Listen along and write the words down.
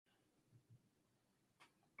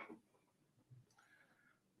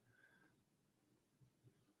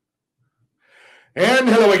And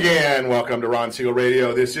hello again. Welcome to Ron Siegel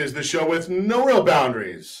Radio. This is the show with no real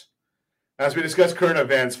boundaries. As we discuss current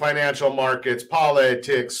events, financial markets,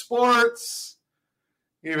 politics, sports,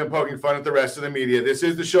 even poking fun at the rest of the media. This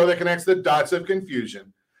is the show that connects the dots of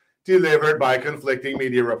confusion delivered by conflicting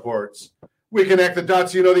media reports. We connect the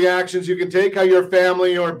dots so you know the actions you can take, how your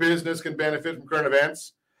family or business can benefit from current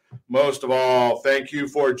events. Most of all, thank you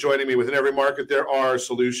for joining me. Within every market, there are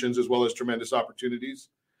solutions as well as tremendous opportunities.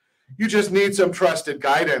 You just need some trusted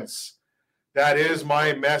guidance. That is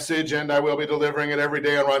my message, and I will be delivering it every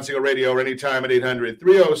day on Ron Siegel Radio or anytime at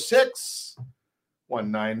 800-306-1990,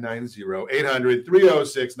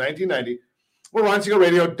 800-306-1990, or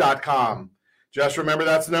ronsiegelradio.com. Just remember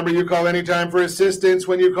that's the number you call anytime for assistance.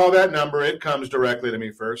 When you call that number, it comes directly to me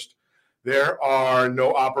first. There are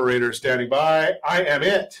no operators standing by. I am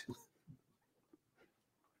it.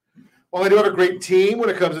 While I do have a great team when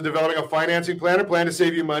it comes to developing a financing plan or plan to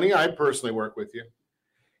save you money, I personally work with you.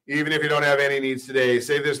 Even if you don't have any needs today,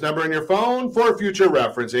 save this number in your phone for future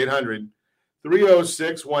reference,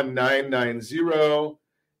 800-306-1990,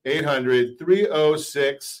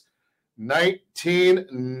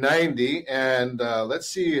 800-306-1990. And let's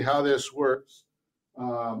see how this works.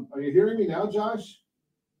 Are you hearing me now, Josh?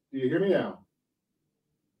 Do you hear me now?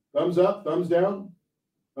 Thumbs up, thumbs down?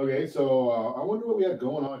 Okay, so I wonder what we have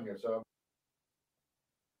going on here. So,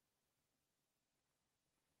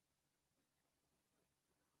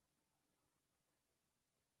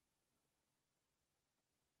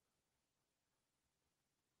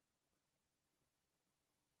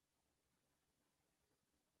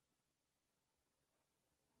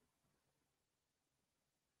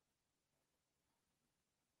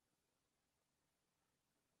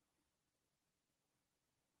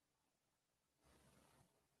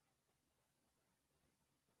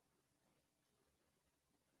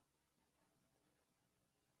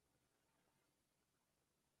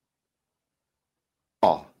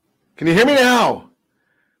 can you hear me now?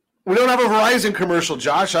 We don't have a Verizon commercial,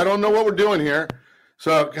 Josh. I don't know what we're doing here.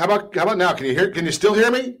 So how about now? Can you still hear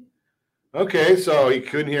me? Okay, so he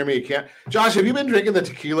couldn't hear me. He can't. Josh, have you been drinking the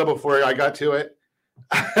tequila before I got to it?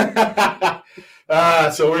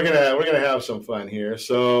 So we're gonna have some fun here.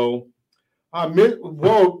 So,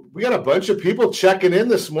 whoa, we got a bunch of people checking in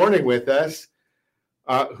this morning with us.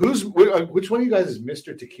 Which one of you guys is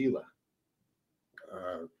Mr. Tequila?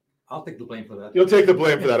 I'll take the blame for that. You'll take the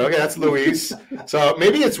blame for that. Okay, that's Luis. So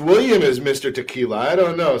maybe it's William is Mr. Tequila. I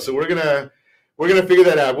don't know. So we're gonna figure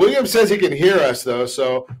that out. William says he can hear us though,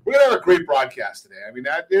 so we're gonna have a great broadcast today. I mean,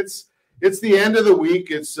 it's the end of the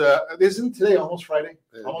week. It's isn't today almost Friday?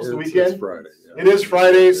 Almost the weekend. It's Friday. Yeah. It is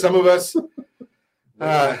Friday. Some of us.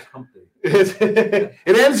 It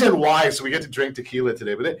ends in Y, so we get to drink tequila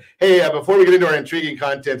today. But hey, before we get into our intriguing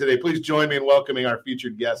content today, please join me in welcoming our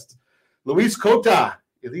featured guest, Luis Cota.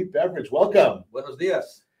 Elite Beverage, welcome. Buenos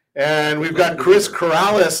dias. And we've got Chris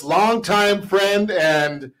Corrales, longtime friend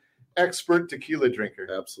and expert tequila drinker.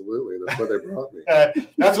 Absolutely, that's why they brought me.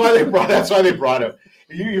 That's why they brought him.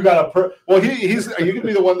 You got he's. Are you gonna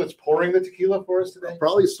be the one that's pouring the tequila for us today? I'll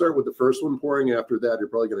probably start with the first one pouring. After that, you're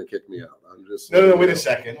probably going to kick me out. I'm just no. Wait a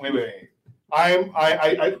second. Wait.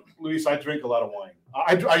 Luis, I drink a lot of wine.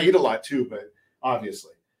 I eat a lot too, but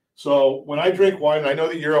obviously. So when I drink wine, I know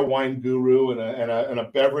that you're a wine guru and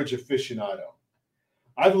a beverage aficionado.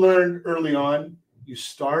 I've learned early on, you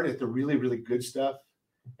start at the really, really good stuff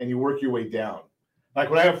and you work your way down.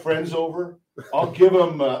 Like when I have friends over, I'll give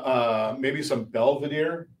them maybe some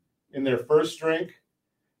Belvedere in their first drink.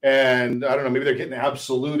 And I don't know, maybe they're getting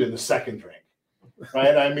Absolute in the second drink,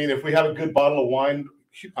 right? I mean, if we have a good bottle of wine,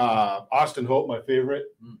 Austin Hope, my favorite.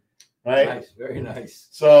 Right? Nice, very nice.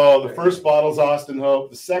 So the first bottle's Austin Hope.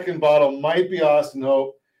 The second bottle might be Austin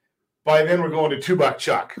Hope. By then we're going to $2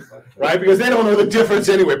 Chuck, right? Because they don't know the difference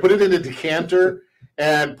anyway. Put it in a decanter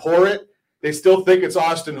and pour it. They still think it's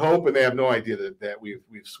Austin Hope, and they have no idea that we've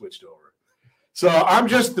switched over. So I'm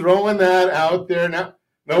just throwing that out there now.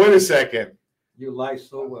 No, wait a second. You lie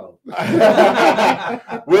so well.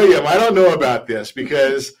 William, I don't know about this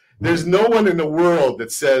because there's no one in the world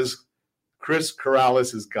that says Chris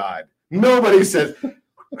Corrales is God. Nobody says,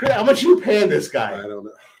 how much are you paying this guy? I don't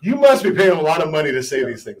know. You must be paying a lot of money to say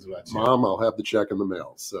these things about you. Mom, I'll have the check in the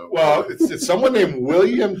mail. So, well, it's someone named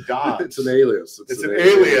William Dobbs. It's an alias. It's an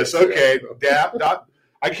alias. Okay, Dab.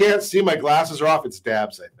 I can't see. My glasses are off. It's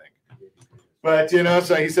Dabs, I think. But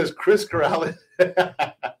so he says Chris Corrales.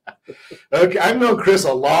 Okay, I've known Chris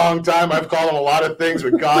a long time. I've called him a lot of things,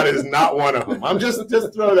 but God is not one of them. I'm just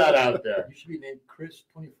throw that out there. You should be named Chris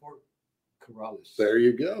 24 Corrales. There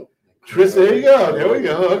you go. Chris, there you go. There we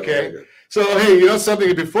go. Okay. So, hey,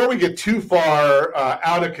 something? Before we get too far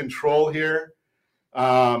out of control here,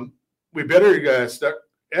 We better start.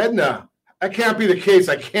 Edna, that can't be the case.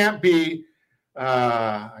 I can't be.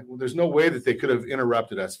 There's no way that they could have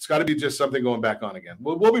interrupted us. It's got to be just something going back on again.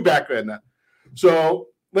 We'll be back, Edna. So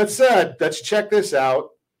let's check this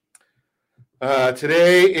out.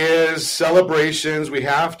 Today is celebrations. We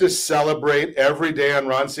have to celebrate every day on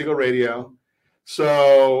Ron Siegel Radio.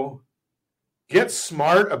 So get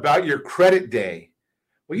smart about your credit day.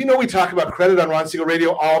 Well, you know we talk about credit on Ron Siegel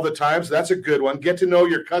Radio all the time, so that's a good one. Get to know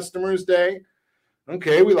your customers day.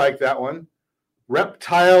 Okay, we like that one.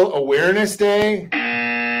 Reptile Awareness Day.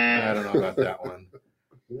 I don't know about that one.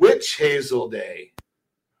 Witch Hazel Day.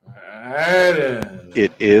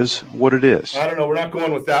 It is what it is. I don't know. We're not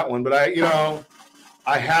going with that one, but I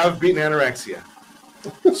have beaten anorexia.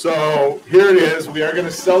 So here it is. We are going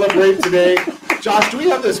to celebrate today. Josh, do we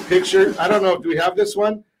have this picture? I don't know. Do we have this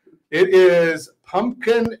one? It is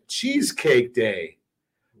Pumpkin Cheesecake Day.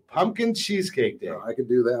 Pumpkin Cheesecake Day. I could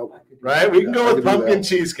do that one. Right? We can go with pumpkin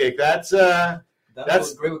cheesecake. That's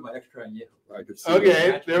goes great with my extra onion. I could see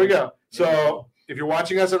okay. that. There we go. So if you're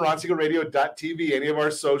watching us on RonSiegelRadio.tv, any of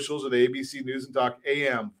our socials or the ABC News and Talk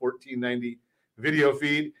AM 1490 video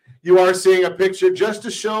feed, you are seeing a picture just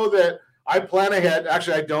to show that I plan ahead.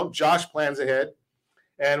 Actually, I don't. Josh plans ahead.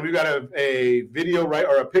 And we've got a video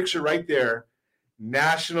or a picture right there.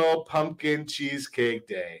 National Pumpkin Cheesecake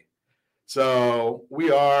Day. So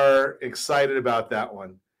we are excited about that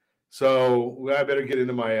one. So I better get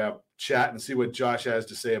into my chat and see what Josh has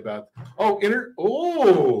to say about.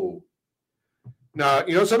 Now,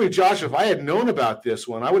 something, Josh, if I had known about this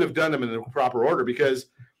one, I would have done them in the proper order, because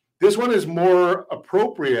this one is more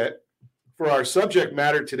appropriate for our subject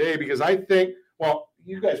matter today, because I think, well,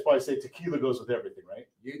 you guys probably say tequila goes with everything, right?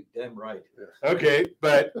 You damn right. Okay,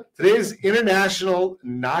 but today is International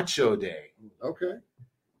Nacho Day. Okay.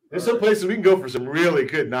 There's some places we can go for some really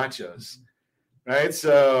good nachos, right?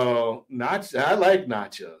 So I like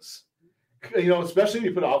nachos. Especially if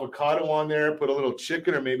you put avocado on there, put a little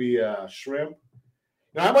chicken or maybe shrimp.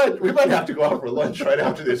 Now we might have to go out for lunch right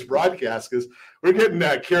after this broadcast, because we're getting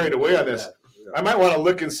carried away on this. Yeah. I might want to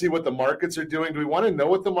look and see what the markets are doing. Do we want to know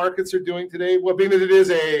what the markets are doing today? Well, being that it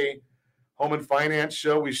is a home and finance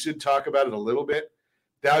show, we should talk about it a little bit.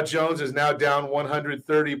 Dow Jones is now down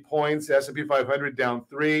 130 points. S&P 500 down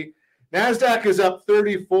 3. NASDAQ is up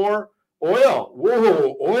 34.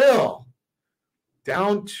 Oil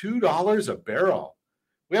down $2 a barrel.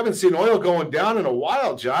 We haven't seen oil going down in a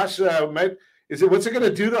while, Josh. What's it going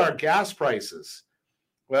to do to our gas prices?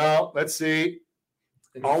 Well, let's see.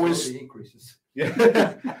 Always increases.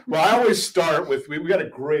 Yeah. Well, I always start with we got a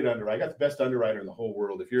great underwriter. I got the best underwriter in the whole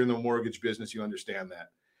world. If you're in the mortgage business, you understand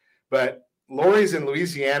that. But Lori's in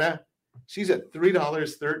Louisiana. She's at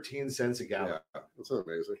 $3.13 a gallon. Yeah, that's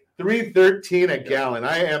amazing. $3.13 a gallon.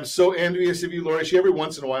 I am so envious of you, Lori. Every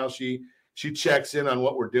once in a while she checks in on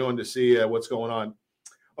what we're doing to see what's going on.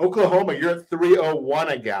 Oklahoma, you're at $3.01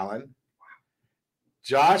 a gallon.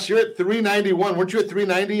 Josh, you're at $3.91. Weren't you at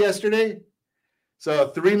 $3.90 yesterday? So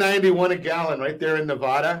 $3.91 a gallon right there in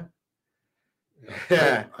Nevada.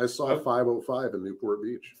 Yeah. I saw 505 in Newport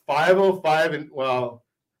Beach. 505 and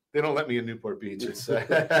they don't let me in Newport Beach. It's so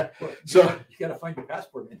you got to find your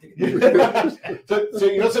passport.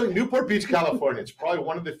 so something, Newport Beach, California. It's probably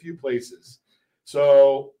one of the few places.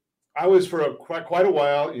 So I was for quite a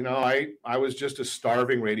while. I was just a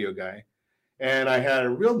starving radio guy, and I had a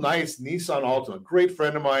real nice Nissan Altima. A great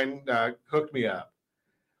friend of mine hooked me up.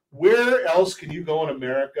 Where else can you go in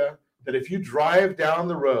America that if you drive down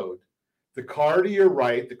the road, the car to your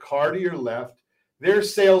right, the car to your left, their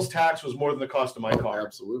sales tax was more than the cost of my car?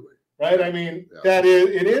 Absolutely. Right? I mean,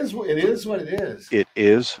 it is what it is. It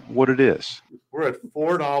is what it is. We're at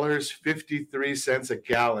 $4.53 a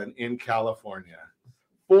gallon in California.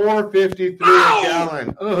 $4.53 a gallon.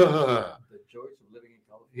 Ugh. The joys of living in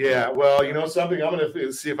California. Yeah, well, something, I'm going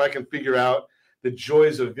to see if I can figure out the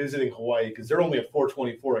joys of visiting Hawaii, because they're only at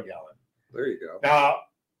 $4.24 a gallon. There you go. Now,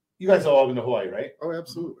 you guys all been to Hawaii, right? Oh,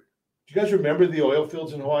 absolutely. Do you guys remember the oil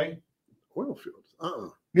fields in Hawaii? Oil fields.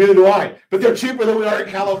 Neither do I. But they're cheaper than we are in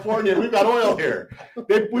California, and we've got oil here.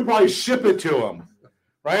 We probably ship it to them,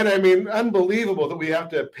 right? I mean, unbelievable that we have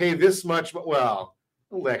to pay this much. Well,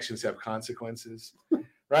 elections have consequences,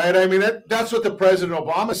 right? I mean, that's what the President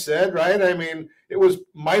Obama said, right? I mean,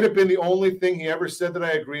 might have been the only thing he ever said that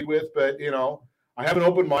I agreed with, but, I have an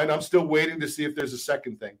open mind. I'm still waiting to see if there's a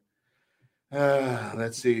second thing.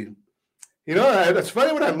 Let's see. It's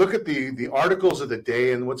funny when I look at the articles of the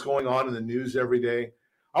day and what's going on in the news every day.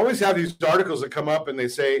 I always have these articles that come up and they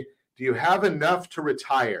say, do you have enough to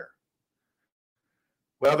retire?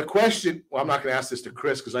 Well, the question, I'm not going to ask this to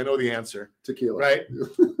Chris because I know the answer. Tequila. Right?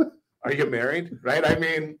 Are you getting married? Right? I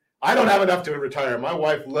mean, I don't have enough to retire. My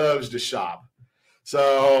wife loves to shop.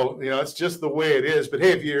 So, it's just the way it is. But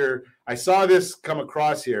hey, I saw this come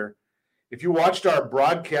across here. If you watched our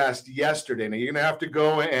broadcast yesterday, now you're going to have to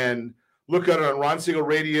go and look at it on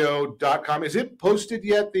ronsiegelradio.com. Is it posted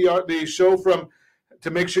yet, the show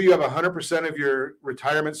to make sure you have 100% of your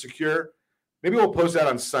retirement secure? Maybe we'll post that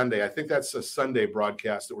on Sunday. I think that's a Sunday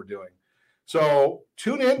broadcast that we're doing. So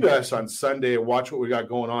tune in to us on Sunday and watch what we got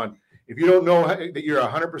going on. If you don't know that you're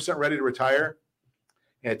 100% ready to retire,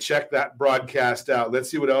 check that broadcast out. Let's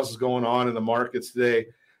see what else is going on in the markets today.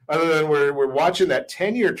 Other than we're watching that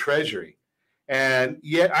 10-year Treasury. And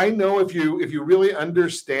yet I know if you really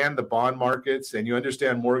understand the bond markets and you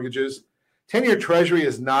understand mortgages, 10-year Treasury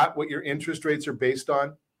is not what your interest rates are based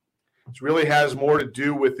on. It really has more to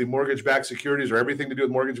do with the mortgage-backed securities, or everything to do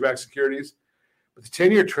with mortgage-backed securities. But the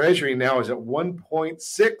 10-year Treasury now is at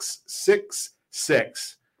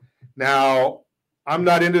 1.666. Now, I'm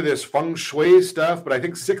not into this feng shui stuff, but I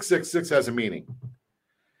think 666 has a meaning,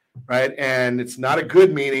 right? And it's not a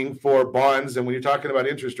good meaning for bonds. And when you're talking about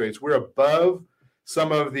interest rates, we're above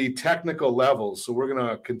some of the technical levels. So we're going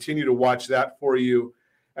to continue to watch that for you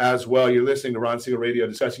as well. You're listening to Ron Siegel Radio,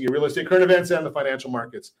 discussing your real estate, current events, and the financial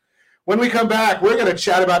markets. When we come back, we're going to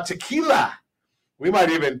chat about tequila. We might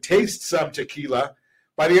even taste some tequila.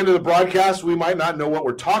 By the end of the broadcast, we might not know what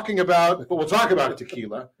we're talking about, but we'll talk about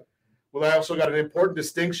tequila. Well, I also got an important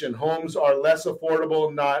distinction. Homes are less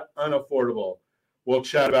affordable, not unaffordable. We'll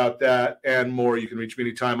chat about that and more. You can reach me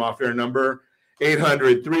anytime. Off-air number,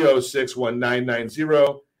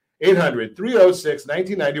 800-306-1990,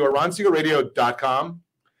 800-306-1990, or ronsiegelradio.com,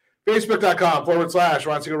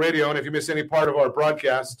 facebook.com/Ron Siegel Radio. And if you miss any part of our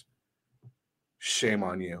broadcast, shame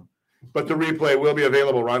on you. But the replay will be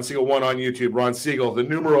available. Ron Siegel 1 on YouTube. Ron Siegel, the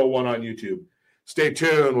numeral 1 on YouTube. Stay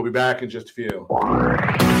tuned. We'll be back in just a few.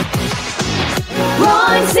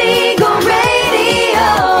 Ron Siegel Radio,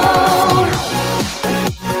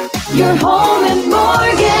 your home and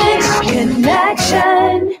mortgage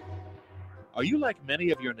connection. Are you like many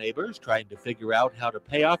of your neighbors trying to figure out how to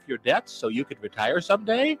pay off your debts so you can retire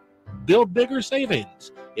someday? Build bigger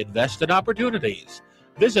savings. Invest in opportunities.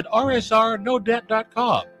 Visit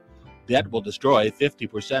rsrnodebt.com. Debt will destroy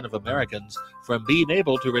 50% of Americans from being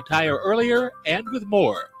able to retire earlier and with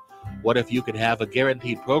more. What if you could have a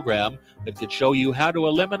guaranteed program that could show you how to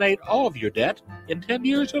eliminate all of your debt in 10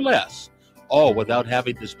 years or less, all without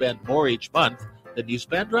having to spend more each month than you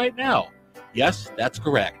spend right now? Yes, that's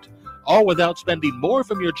correct. All without spending more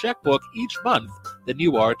from your checkbook each month than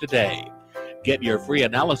you are today. Get your free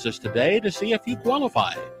analysis today to see if you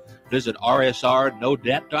qualify. Visit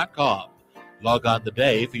rsrnodebt.com. Log on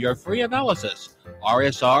today for your free analysis,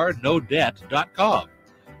 rsrnodebt.com.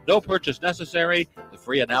 No purchase necessary. The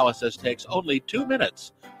free analysis takes only 2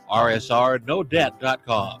 minutes.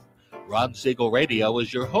 rsrnodebt.com. Ron Siegel Radio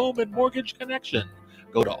is your home and mortgage connection.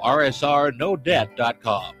 Go to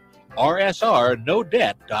rsrnodebt.com.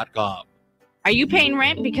 rsrnodebt.com. Are you paying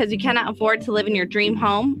rent because you cannot afford to live in your dream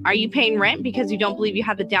home? Are you paying rent because you don't believe you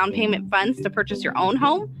have the down payment funds to purchase your own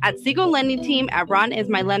home? At Siegel Lending Team at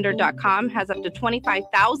ronismylender.com has up to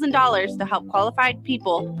 $25,000 to help qualified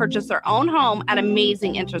people purchase their own home at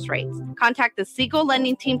amazing interest rates. Contact the Siegel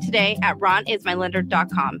Lending Team today at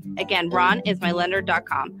ronismylender.com. Again,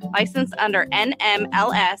 ronismylender.com. Licensed under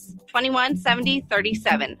NMLS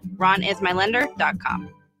 217037. ronismylender.com.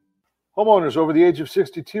 Homeowners over the age of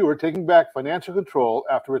 62 are taking back financial control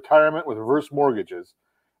after retirement with reverse mortgages,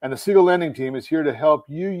 and the Siegel Lending Team is here to help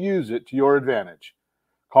you use it to your advantage.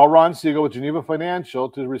 Call Ron Siegel with Geneva Financial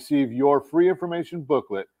to receive your free information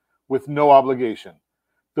booklet with no obligation.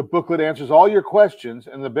 The booklet answers all your questions,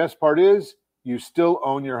 and the best part is you still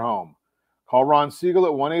own your home. Call Ron Siegel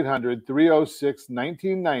at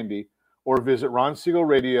 1-800-306-1990 or visit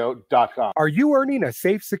ronsiegelradio.com. Are you earning a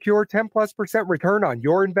safe, secure 10+% return on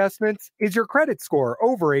your investments? Is your credit score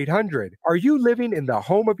over 800? Are you living in the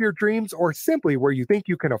home of your dreams or simply where you think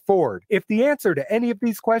you can afford? If the answer to any of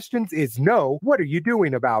these questions is no, what are you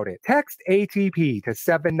doing about it? Text ATP to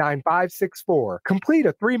 79564. Complete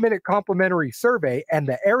a 3-minute complimentary survey, and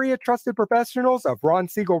the area trusted professionals of Ron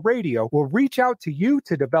Siegel Radio will reach out to you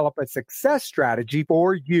to develop a success strategy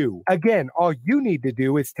for you. Again, all you need to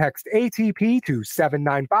do is text ATP to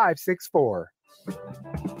 79564.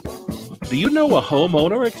 Do you know a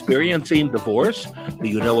homeowner experiencing divorce? Do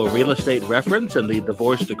you know a real estate reference and the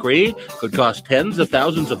divorce decree could cost tens of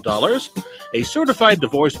thousands of dollars? A certified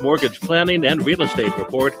divorce mortgage planning and real estate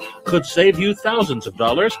report could save you thousands of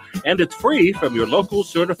dollars, and it's free from your local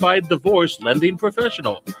certified divorce lending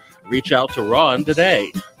professional. Reach out to Ron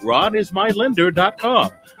today.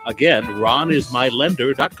 RonIsMyLender.com. Again,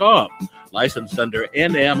 ronismylender.com. Licensed under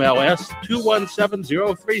NMLS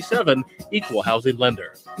 217037, Equal Housing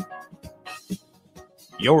Lender.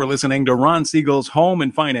 You're listening to Ron Siegel's Home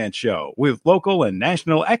and Finance Show with local and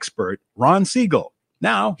national expert Ron Siegel.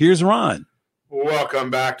 Now, here's Ron. Welcome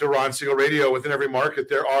back to Ron Siegel Radio. Within every market,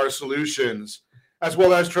 there are solutions, as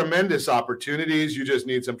well as tremendous opportunities. You just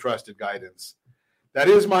need some trusted guidance. That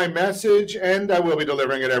is my message, and I will be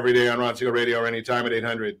delivering it every day on Ron Siegel Radio or anytime at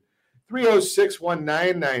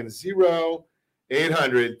 800-306-1990,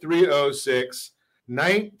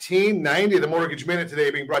 800-306-1990. The Mortgage Minute today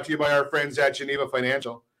being brought to you by our friends at Geneva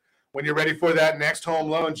Financial. When you're ready for that next home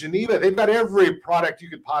loan, Geneva, they've got every product you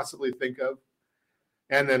could possibly think of,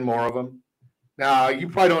 and then more of them. Now, you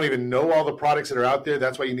probably don't even know all the products that are out there.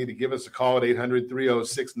 That's why you need to give us a call at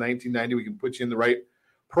 800-306-1990. We can put you in the right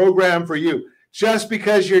program for you. Just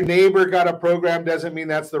because your neighbor got a program doesn't mean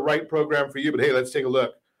that's the right program for you. But hey, let's take a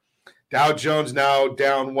look. Dow Jones now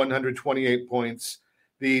down 128 points.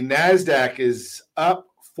 The NASDAQ is up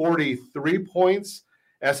 43 points.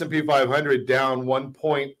 S&P 500 down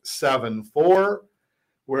 1.74.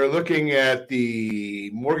 We're looking at the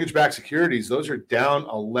mortgage-backed securities. Those are down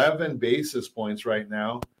 11 basis points right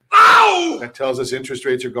now. Ow! That tells us interest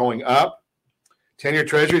rates are going up. 10-year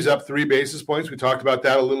Treasuries up 3 basis points. We talked about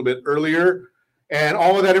that a little bit earlier. And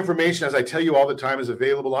all of that information, as I tell you all the time, is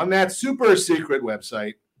available on that super secret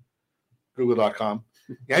website, google.com.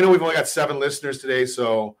 Yeah, I know we've only got 7 listeners today,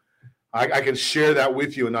 so I can share that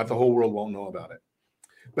with you and not the whole world won't know about it.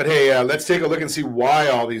 But hey, let's take a look and see why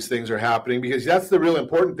all these things are happening, because that's the real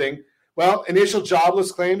important thing. Well, initial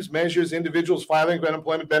jobless claims measures individuals filing for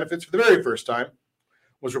unemployment benefits for the very first time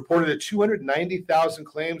was reported at 290,000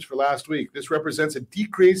 claims for last week. This represents a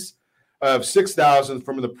decrease of 6,000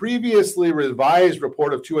 from the previously revised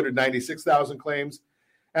report of 296,000 claims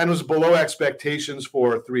and was below expectations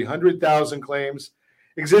for 300,000 claims.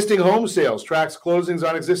 Existing home sales tracks closings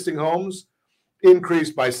on existing homes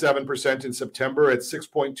increased by 7% in September at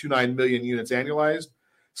 6.29 million units annualized.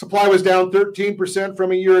 Supply was down 13%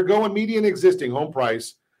 from a year ago, and median existing home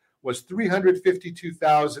price was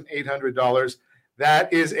 $352,800.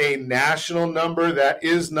 That is a national number. That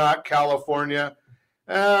is not California.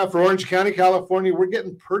 For Orange County, California, we're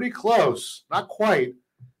getting pretty close. Not quite.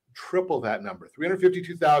 Triple that number.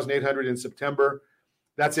 $352,800 in September.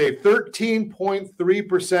 That's a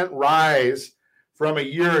 13.3% rise from a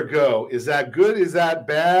year ago. Is that good? Is that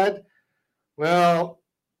bad? Well,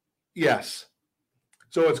 yes.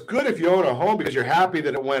 So it's good if you own a home because you're happy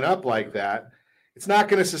that it went up like that. It's not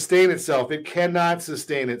going to sustain itself. It cannot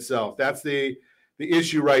sustain itself. That's the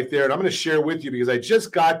issue right there. And I'm going to share with you because I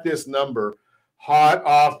just got this number hot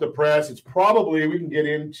off the press. It's probably, we can get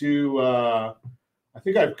into, I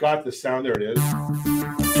think I've got the sound. There it is.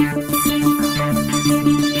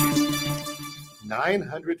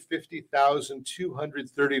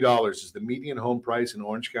 $950,230 is the median home price in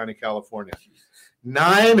Orange County, California.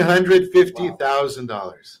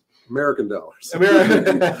 $950,000. American dollars.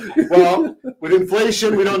 Well, with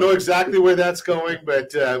inflation, we don't know exactly where that's going,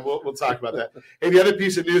 but we'll talk about that. Hey, the other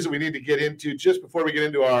piece of news that we need to get into just before we get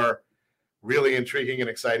into our really intriguing and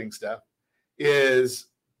exciting stuff is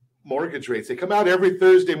mortgage rates. They come out every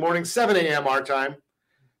Thursday morning, 7 a.m. our time.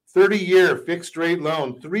 30-year fixed rate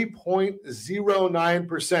loan,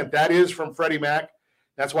 3.09%. That is from Freddie Mac.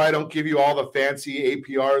 That's why I don't give you all the fancy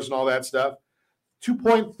APRs and all that stuff.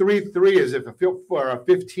 2.33 is if for a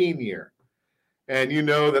 15-year. And you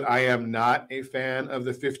know that I am not a fan of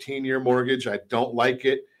the 15-year mortgage. I don't like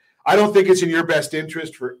it. I don't think it's in your best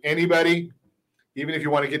interest for anybody. Even if you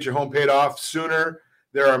want to get your home paid off sooner,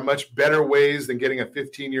 there are much better ways than getting a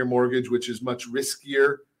 15-year mortgage, which is much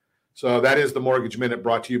riskier. So that is the Mortgage Minute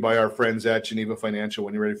brought to you by our friends at Geneva Financial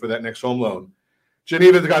when you're ready for that next home loan.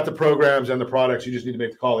 Geneva's got the programs and the products. You just need to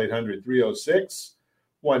make the call, 800-306-1990,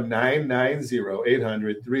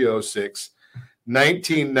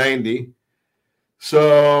 800-306-1990.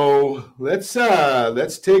 So let's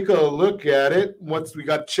take a look at it. What we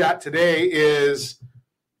got chat today is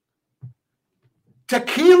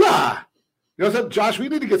tequila. You know what, Josh? We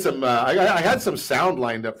need to get some. I had some sound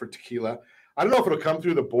lined up for tequila. I don't know if it'll come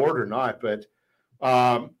through the board or not, but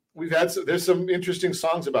there's some interesting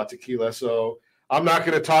songs about tequila. So I'm not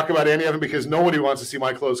going to talk about any of them because nobody wants to see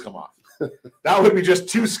my clothes come off. That would be just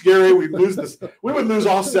too scary. We'd lose this. We would lose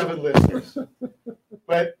all 7 listeners.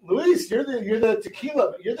 But Luis, you're the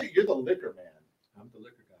tequila. You're the liquor man. I'm the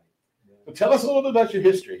liquor guy. Yeah. Well, tell us a little bit about your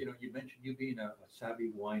history. You mentioned you being a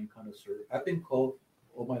savvy wine connoisseur. I've been called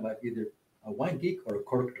all my life either a wine geek or a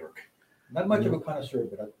cork dork. Not much of a connoisseur,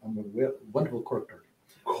 but I'm a wonderful cork dork.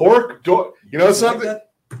 Cork dork. You know something? Like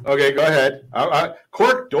Okay, go ahead.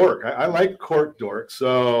 Cork Dork. I like Cork Dork.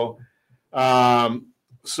 So,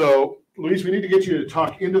 Luis, we need to get you to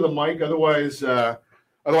talk into the mic. Otherwise,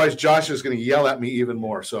 Josh is going to yell at me even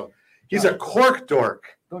more. So he's a Cork Dork.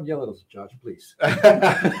 Don't yell at us, Josh, please.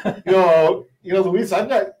 Luis, I've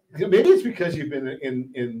got. Maybe it's because you've been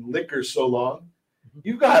in liquor so long.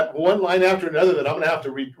 You've got one line after another that I'm going to have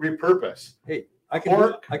to repurpose. Hey, I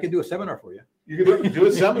can do a seminar for you. You can do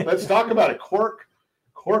a seminar. Let's talk about it. Cork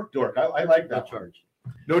Dork. I like that. No charge.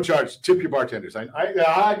 No charge. Tip your bartenders. I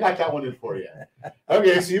got that one in for you.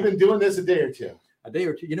 Okay, so you've been doing this a day or two. A day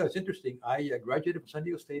or two. It's interesting. I graduated from San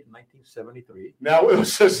Diego State in 1973. Now,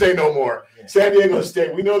 let's just say no more. Yeah. San Diego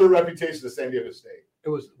State. We know the reputation of San Diego State. It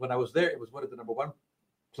was, when I was there, it was one of the number one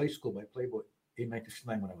play school by Playboy in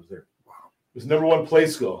 1969 when I was there. Wow. It was number one play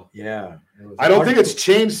school. Yeah. I don't think it's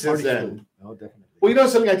changed since then. No, definitely. Well, you know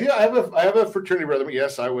something I do? I have a fraternity brother.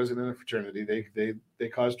 Yes, I was in a fraternity. They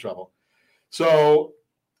caused trouble. So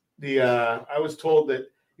I was told that,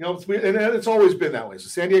 and it's always been that way. So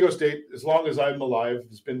San Diego State, as long as I'm alive,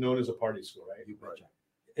 has been known as a party school, right?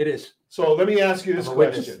 It is. So let me ask you this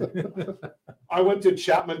question. I went to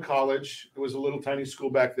Chapman College. It was a little tiny school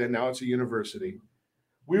back then. Now it's a university.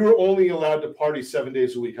 We were only allowed to party 7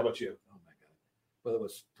 days a week. How about you? Oh, my God. Well, it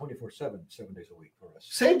was 24/7, 7 days a week for us.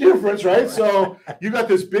 Same difference, right? So you got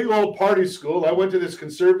this big old party school. I went to this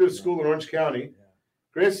conservative school in Orange County.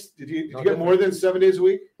 Chris, did you get more than 7 days a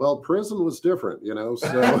week? Well, prison was different, So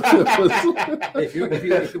if you're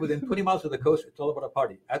within 20 miles of the coast, it's all about a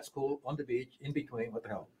party. At school, on the beach, in between, what the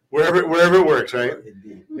hell? Wherever it works, right?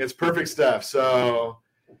 Indeed. It's perfect stuff. So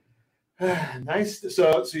nice.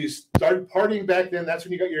 So you started partying back then. That's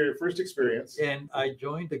when you got your first experience. And I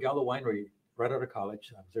joined the Gallo Winery right out of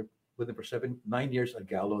college. I was there with them for 9 years at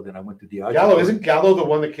Gallo. Then I went to Diageo. Gallo, isn't Gallo the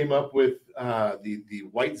one that came up with the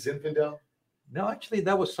white Zinfandel? No, actually,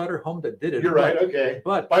 that was Sutter Home that did it. You're right. Okay,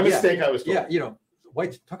 but by mistake, I was told. Yeah,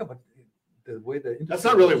 white. Talk about the way the industry. That's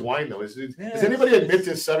not really wine, though. Does anybody admit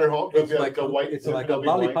to Sutter Home? It's like a white. It's like a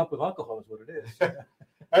lollipop with alcohol, is what it is.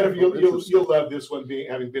 I don't know if you'll love this one,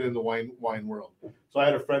 having been in the wine world. So I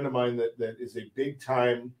had a friend of mine that is a big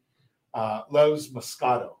time loves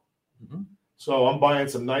Moscato. Mm-hmm. So I'm buying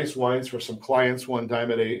some nice wines for some clients one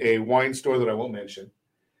time at a wine store that I won't mention.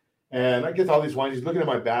 And I get all these wines. He's looking at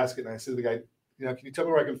my basket, and I said to the guy, can you tell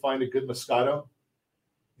me where I can find a good Moscato?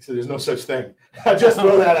 He said, there's no such thing. I just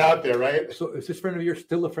throw that out there, right? So is this friend of yours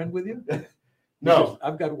still a friend with you? No. Because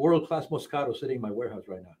I've got world-class Moscato sitting in my warehouse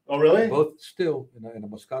right now. Oh, really? Both still in a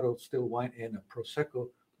Moscato still wine and a Prosecco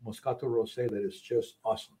Moscato Rosé that is just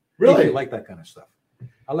awesome. Really? I like that kind of stuff.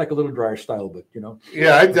 I like a little drier style, but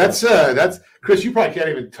Yeah, that's Chris. You probably can't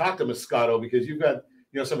even talk to Moscato because you've got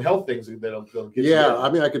some health things that'll get you. Yeah, I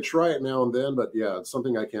mean, I could try it now and then, but yeah, it's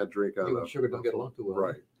something I can't drink out of. Sugar don't get along too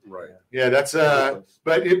well. Right. Yeah, that's but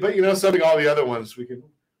something. All the other ones we can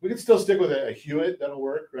still stick with a Hewitt. That'll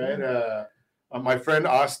work, right? Mm-hmm. My friend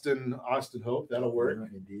Austin Hope. That'll work.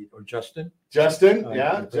 Yeah, indeed. Or Justin. Justin's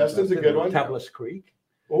a good one. Tablas Creek.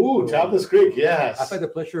 Oh, Tablas Creek, yes. I've had the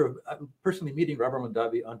pleasure of personally meeting Robert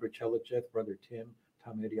Mondavi, Andre Chelichev, Brother Tim,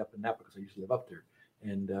 Tom Eddy up in Napa because I used to live up there.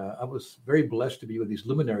 And I was very blessed to be with these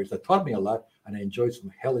luminaries that taught me a lot, and I enjoyed some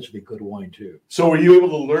hellishly good wine too. So were you able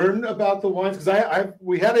to learn about the wines? Because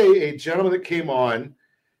we had a gentleman that came on,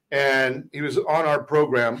 and he was on our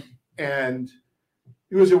program, and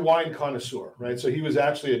he was a wine connoisseur, right? So he was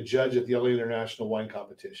actually a judge at the LA International Wine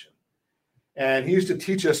Competition. And he used to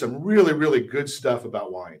teach us some really, really good stuff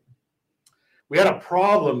about wine. We had a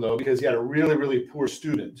problem, though, because he had a really, really poor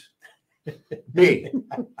student. Me.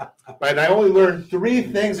 Right? And I only learned 3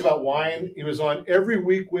 things about wine. He was on every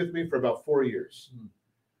week with me for about 4 years.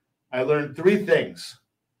 I learned 3 things.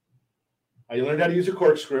 I learned how to use a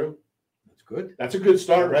corkscrew. That's good. That's a good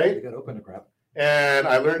start, right? You got to open the crap. And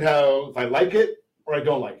I learned how, if I like it or I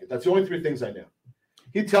don't like it. That's the only 3 things I knew.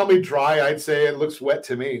 He'd tell me dry. I'd say it looks wet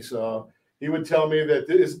to me. So he would tell me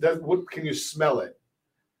what can you smell it?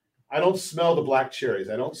 I don't smell the black cherries.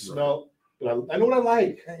 I don't smell... But I know what I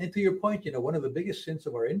like. And to your point, one of the biggest sins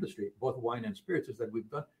of our industry, both wine and spirits, is that we've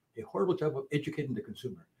done a horrible job of educating the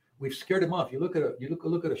consumer. We've scared them off. You look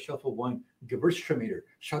at a shelf of wine, Gewürztraminer,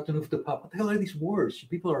 Chateauneuf de Pape. What the hell are these words?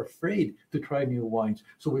 People are afraid to try new wines.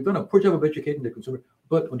 So we've done a poor job of educating the consumer.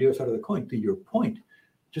 But on the other side of the coin, to your point,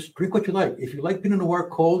 just drink what you like. If you like Pinot Noir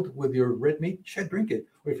cold with your red meat, drink it.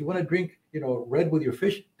 Or if you want to drink, red with your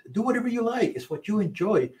fish, do whatever you like. It's what you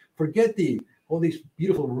enjoy. Forget all these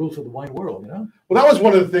beautiful rules of the wine world, Well, that was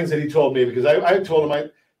one of the things that he told me because I told him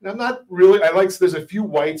I'm not really. There's a few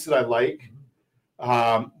whites that I like.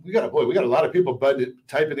 We got a lot of people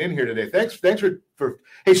typing in here today. Thanks for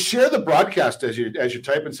hey, share the broadcast as you're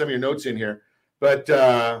typing some of your notes in here. But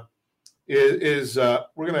we're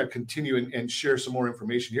going to continue and share some more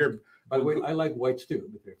information here. By the way, I like whites too.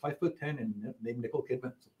 If you're 5'10" and name Nicole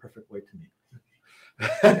Kidman, it's a perfect white to me.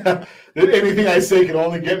 Anything I say can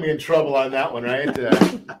only get me in trouble on that one, right?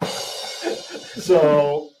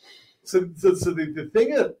 So the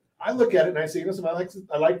thing is, I look at it and I say, you know,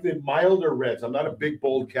 I like the milder reds. I'm not a big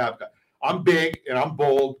bold cab guy. I'm big and I'm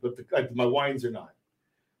bold, but my wines are not,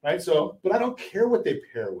 right? So, but I don't care what they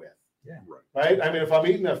pair with. Yeah, right. I mean, if I'm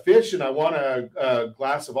eating a fish and I want a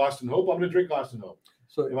glass of Austin Hope, I'm going to drink Austin Hope.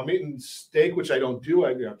 So if I'm eating steak, which I don't do,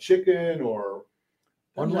 chicken or.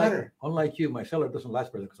 Unlike you, my cellar doesn't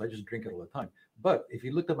last very long because I just drink it all the time. But if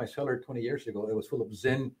you looked at my cellar 20 years ago, it was full of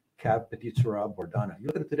Zen, Cab, Petit Syrah, Bordana. You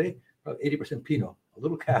look at it today, about 80% Pinot, a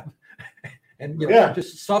little Cab, and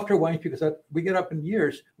just softer wines because we get up in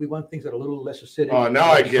years. We want things that are a little less acidic. Oh,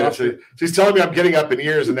 now I get it. So she's telling me I'm getting up in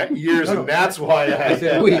years, and that's why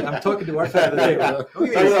I'm talking to our side of the table.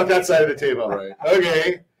 Talking about that side of the table. Right.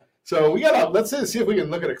 Okay. So let's see if we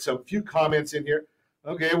can look at some few comments in here.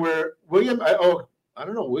 Okay, where William, I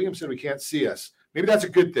don't know. William said we can't see us. Maybe that's a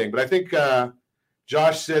good thing, but I think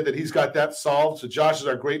Josh said that he's got that solved. So Josh is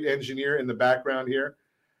our great engineer in the background here.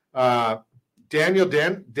 Daniel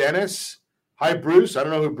Dennis. Hi, Bruce. I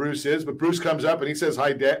don't know who Bruce is, but Bruce comes up and he says,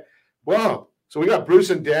 hi, Dan. Wow. So we got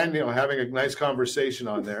Bruce and Daniel having a nice conversation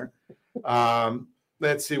on there.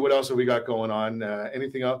 Let's see. What else have we got going on?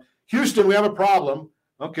 Anything else? Houston, we have a problem.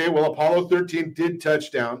 Okay, well, Apollo 13 did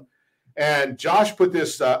touch down. And Josh put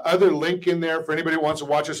this other link in there for anybody who wants to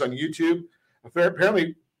watch us on YouTube.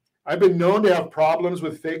 Apparently, I've been known to have problems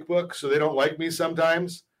with Facebook, so they don't like me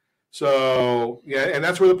sometimes. So, yeah, and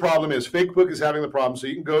that's where the problem is. Facebook is having the problem. So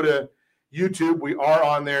you can go to YouTube. We are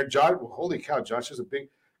on there. Josh, holy cow, Josh has a big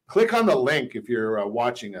 – click on the link if you're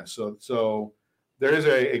watching us. So there is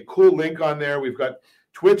a cool link on there. We've got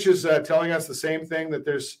 – Twitch is telling us the same thing, that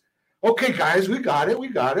there's – okay, guys, we got it.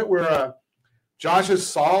 We're Josh has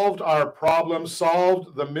solved our problem,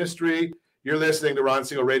 solved the mystery. You're listening to Ron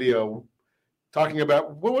Siegel Radio, talking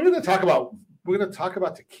about what we're going to talk about. We're going to talk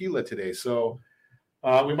about tequila today. So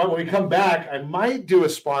when we come back, I might do a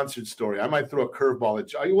sponsored story. I might throw a curveball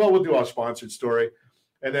at you. Well, we'll do our sponsored story,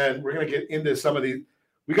 and then we're going to get into some of these.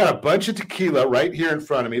 We got a bunch of tequila right here in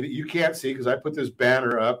front of me that you can't see because I put this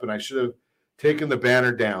banner up, and I should have taken the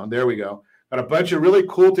banner down. There we go. Got a bunch of really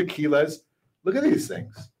cool tequilas. Look at these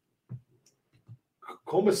things.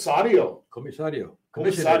 Comisario.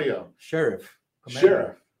 Sheriff.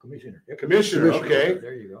 Commissioner. Yep. Commissioner. Okay.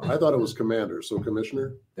 There you go. I thought it was commander, so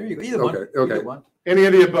commissioner. There you go. Either one. Okay. Either one. Any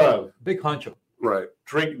of the above. Big honcho. Right.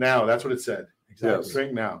 Drink now. That's what it said. Exactly. Yes.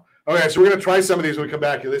 Drink now. Okay, so we're going to try some of these when we come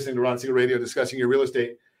back. You're listening to Ron Siegel Radio, discussing your real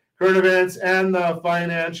estate, current events, and the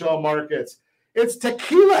financial markets. It's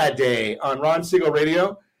Tequila Day on Ron Siegel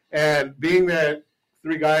Radio. And being that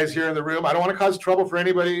three guys here in the room, I don't want to cause trouble for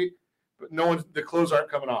anybody, but the clothes aren't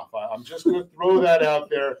coming off. I'm just going to throw that out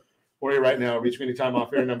there for you right now. Reach me anytime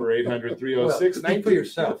off air, number 800-306-19. Speak for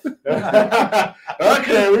yourself.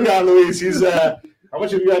 Okay, we got Luis. He's how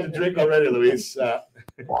much have you had to drink already, Luis? Ron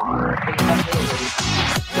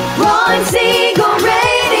Siegel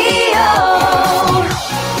Radio,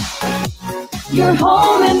 your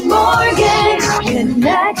home and mortgage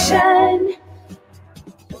connection.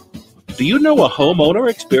 Do you know a homeowner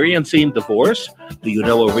experiencing divorce? Do you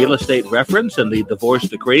know a real estate reference and the divorce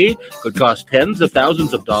decree could cost tens of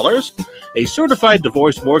thousands of dollars? A certified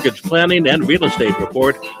divorce mortgage planning and real estate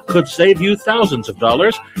report could save you thousands of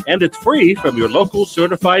dollars, and it's free from your local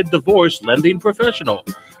certified divorce lending professional.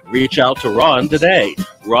 Reach out to Ron today.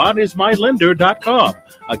 RonIsMyLender.com.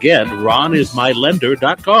 Again,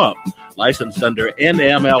 RonIsMyLender.com. Licensed under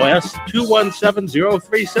NMLS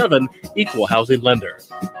 217037, Equal Housing Lender.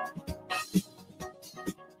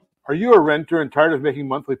 Are you a renter and tired of making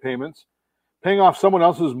monthly payments? Paying off someone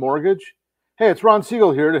else's mortgage? Hey, it's Ron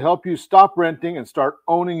Siegel here to help you stop renting and start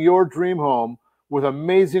owning your dream home with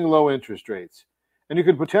amazing low interest rates. And you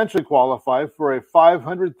could potentially qualify for a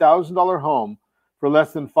 $500,000 home for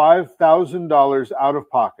less than $5,000 out of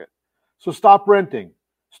pocket. So stop renting.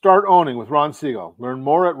 Start owning with Ron Siegel. Learn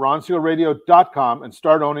more at ronsiegelradio.com and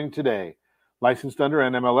start owning today. Licensed under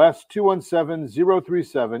NMLS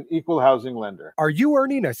 217037, Equal Housing Lender. Are you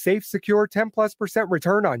earning a safe, secure 10+%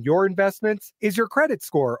 return on your investments? Is your credit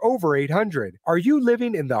score over 800? Are you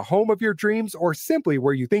living in the home of your dreams or simply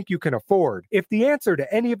where you think you can afford? If the answer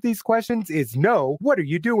to any of these questions is no, what are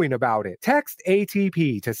you doing about it? Text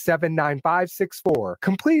ATP to 79564.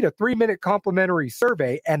 Complete a 3-minute complimentary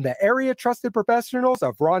survey, and the area trusted professionals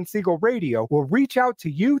of Ron Siegel Radio will reach out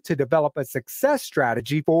to you to develop a success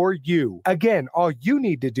strategy for you. Again, all you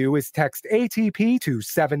need to do is text ATP to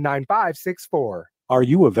 79564. Are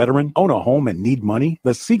you a veteran, own a home, and need money?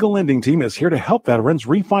 The Siegel Lending Team is here to help veterans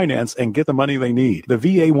refinance and get the money they need. The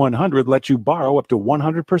VA 100 lets you borrow up to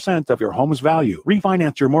 100% of your home's value,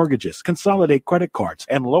 refinance your mortgages, consolidate credit cards,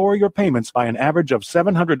 and lower your payments by an average of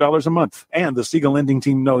 $700 a month. And the Siegel Lending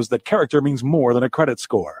Team knows that character means more than a credit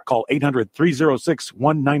score. Call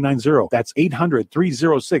 800-306-1990. That's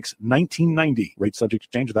 800-306-1990. Rate subject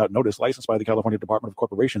to change without notice. Licensed by the California Department of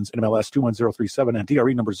Corporations, NMLS 21037, and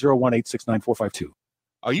DRE number 018694452.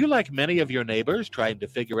 Are you like many of your neighbors trying to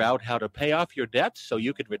figure out how to pay off your debts so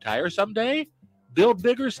you can retire someday? Build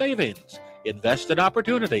bigger savings. Invest in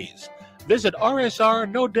opportunities. Visit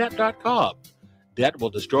rsrnodebt.com. Debt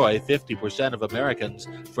will destroy 50% of Americans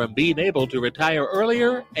from being able to retire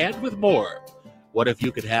earlier and with more. What if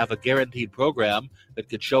you could have a guaranteed program that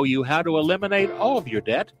could show you how to eliminate all of your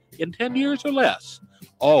debt in 10 years or less,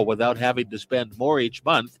 all without having to spend more each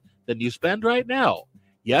month than you spend right now?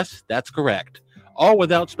 Yes, that's correct. All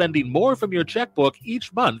without spending more from your checkbook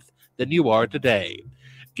each month than you are today.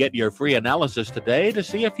 Get your free analysis today to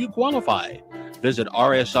see if you qualify. Visit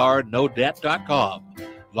rsrnodebt.com.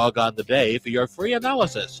 Log on today for your free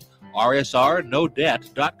analysis.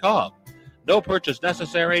 rsrnodebt.com. No purchase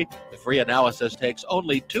necessary. The free analysis takes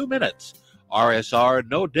only 2 minutes.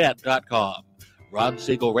 rsrnodebt.com. Ron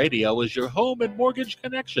Siegel Radio is your home and mortgage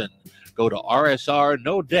connection. Go to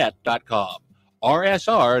rsrnodebt.com.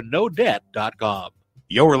 rsrnodebt.com.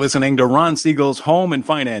 You're listening to Ron Siegel's Home and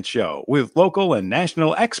Finance Show with local and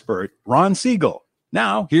national expert Ron Siegel.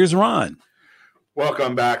 Now, here's Ron.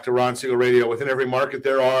 Welcome back to Ron Siegel Radio. Within every market,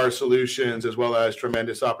 there are solutions as well as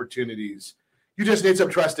tremendous opportunities. You just need some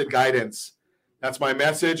trusted guidance. That's my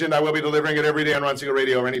message, and I will be delivering it every day on Ron Siegel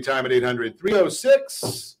Radio or anytime at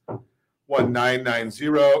 800-306-1990,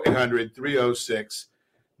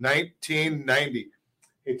 800-306-1990.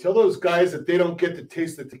 Hey, tell those guys that they don't get to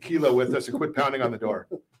taste the tequila with us and quit pounding on the door.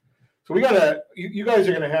 So you guys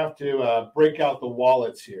are going to have to break out the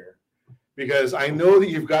wallets here, because I know that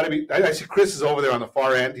you've got to be. I see Chris is over there on the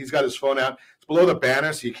far end. He's got his phone out. It's below the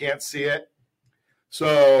banner, so you can't see it.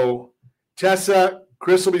 So Tessa,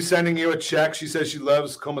 Chris will be sending you a check. She says she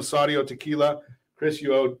loves Comisario tequila. Chris,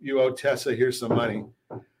 you owe Tessa here some money.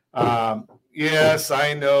 Yes,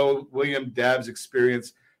 I know William Dabbs'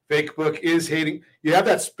 experience. Fake book is hating. You have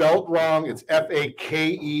that spelt wrong. It's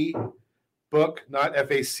F-A-K-E book, not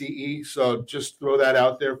F-A-C-E. So just throw that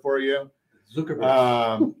out there for you.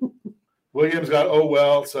 Zuckerberg. William's got, oh,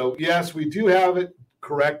 well. So, yes, we do have it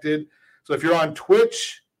corrected. So if you're on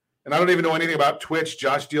Twitch, and I don't even know anything about Twitch.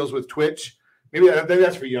 Josh deals with Twitch. Maybe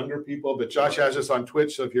that's for younger people, but Josh has us on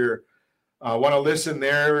Twitch. So if you want to listen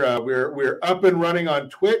there, we're up and running on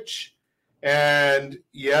Twitch. And,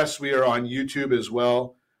 yes, we are on YouTube as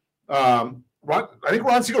well. I think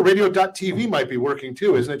RonSiegelRadio.tv might be working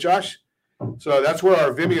too, isn't it, Josh? So that's where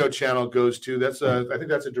our Vimeo channel goes to. I think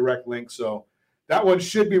that's a direct link. So that one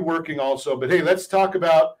should be working also. But hey, let's talk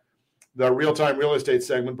about the real-time real estate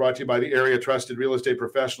segment brought to you by the area trusted real estate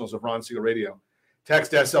professionals of Ron Siegel Radio.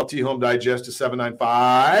 Text SLT Home Digest to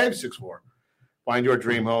 79564. Find your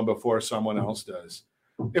dream home before someone else does.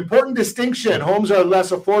 Important distinction: homes are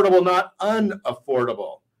less affordable, not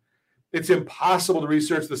unaffordable. It's impossible to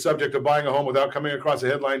research the subject of buying a home without coming across a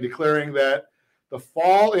headline declaring that the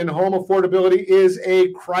fall in home affordability is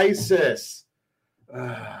a crisis.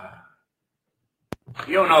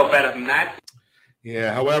 You know better than that.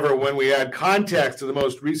 Yeah, however, when we add context to the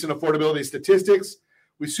most recent affordability statistics,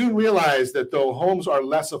 we soon realize that though homes are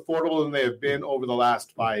less affordable than they have been over the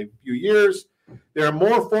last few years, they are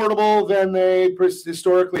more affordable than they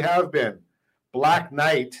historically have been. Black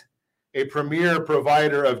Knight, a premier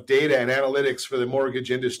provider of data and analytics for the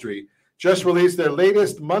mortgage industry, just released their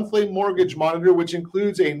latest monthly mortgage monitor, which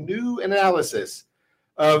includes a new analysis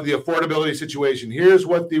of the affordability situation. Here's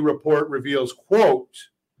what the report reveals, quote,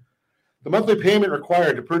 the monthly payment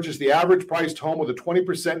required to purchase the average priced home with a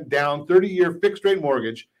 20% down 30-year fixed rate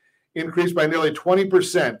mortgage increased by nearly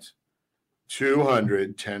 20%,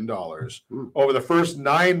 $210, over the first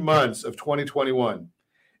 9 months of 2021.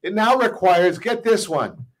 It now requires, get this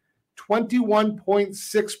one,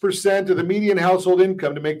 21.6% of the median household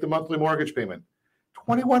income to make the monthly mortgage payment.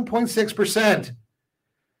 21.6%.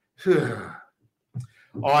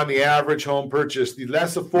 On the average home purchase, the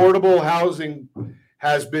less affordable housing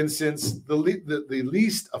has been since the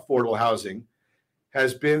least affordable housing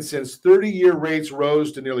has been since 30-year rates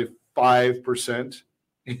rose to nearly 5%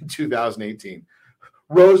 in 2018.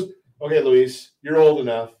 Okay, Luis, you're old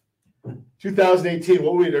enough. 2018,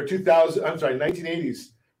 what were we, or 2000, I'm sorry,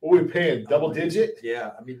 1980s, what were we paying? Double digit?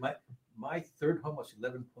 Yeah, I mean, my third home was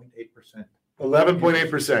 11.8%.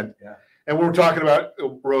 11.8%. Yeah. And we're talking about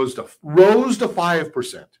rose to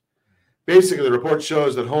 5%. Basically, the report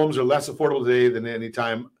shows that homes are less affordable today than any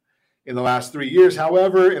time in the last 3 years.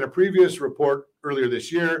 However, in a previous report earlier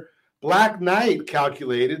this year, Black Knight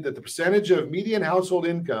calculated that the percentage of median household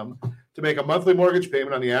income to make a monthly mortgage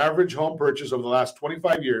payment on the average home purchase over the last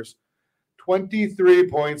 25 years,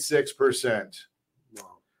 23.6%.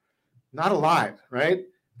 Wow. Not a lot, right?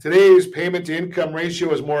 Today's payment to income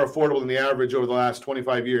ratio is more affordable than the average over the last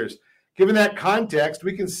 25 years. Given that context,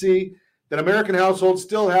 we can see that American households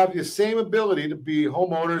still have the same ability to be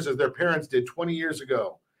homeowners as their parents did 20 years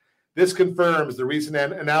ago. This confirms the recent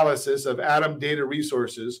analysis of Adam Data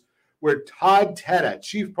Resources, where Todd Teta,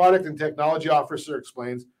 Chief Product and Technology Officer,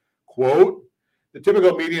 explains, quote, the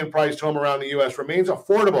typical median-priced home around the U.S. remains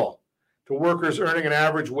affordable to workers earning an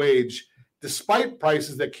average wage, despite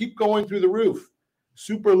prices that keep going through the roof.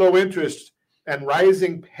 Super low interest and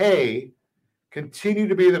rising pay continue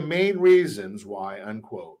to be the main reasons why,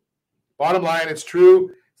 unquote. Bottom line, it's true.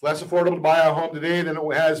 It's less affordable to buy a home today than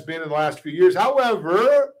it has been in the last few years.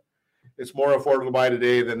 However, it's more affordable to buy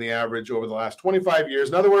today than the average over the last 25 years.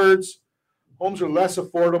 In other words, homes are less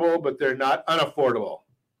affordable, but they're not unaffordable.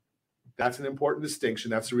 That's an important distinction.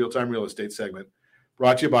 That's the real-time real estate segment.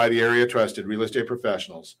 Brought to you by the area trusted real estate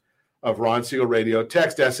professionals of Ron Siegel Radio.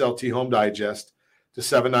 Text SLT Home Digest to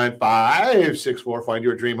 79564. Find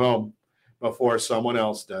your dream home before someone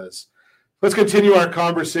else does. Let's continue our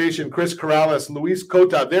conversation. Chris Corrales, Luis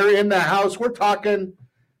Cota, they're in the house. We're talking,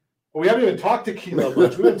 well, we haven't even talked tequila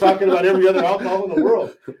much. We've been talking about every other alcohol in the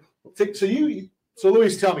world. So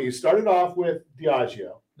Luis, tell me, you started off with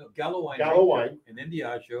Diageo. No, Gallo Wine. Gallo Wine. And then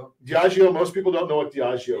Diageo. Diageo, most people don't know what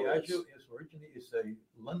Diageo is. Diageo is a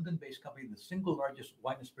London-based company, the single largest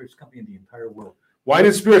wine and spirits company in the entire world. Wine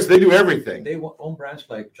and spirits, they do everything. They own brands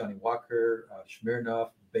like Johnny Walker, Smirnoff,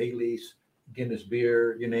 Bailey's, Guinness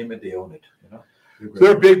Beer, you name it, they own it. You know,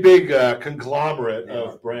 they're a big conglomerate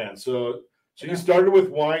of brands. So you started with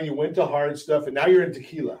wine, you went to hard stuff, and now you're in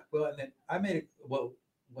tequila. Well, and then I made it. Well,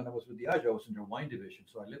 when I was with Diageo, I was in their wine division.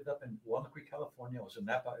 So I lived up in Walnut Creek, California. I was in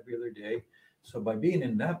Napa every other day. So by being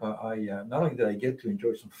in Napa, I not only did I get to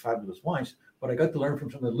enjoy some fabulous wines, but I got to learn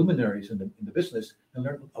from some of the luminaries in the business and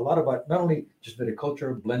learn a lot about not only just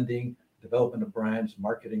viticulture, blending, development of brands,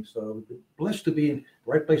 marketing. So blessed to be in the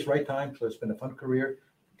right place, right time. So it's been a fun career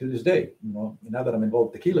to this day. You know, now that I'm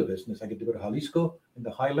involved with the tequila business, I get to go to Jalisco in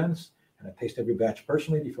the Highlands and I taste every batch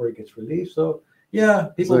personally before it gets released. So yeah,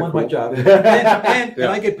 people want my job. And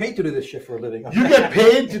I get paid to do this shit for a living. You get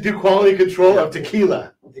paid to do quality control of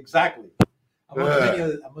tequila. Exactly.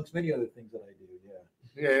 Amongst many other things that I do,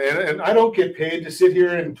 yeah, and I don't get paid to sit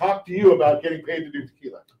here and talk to you about getting paid to do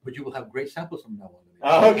tequila. But you will have great samples from now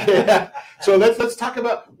on. Okay, so let's talk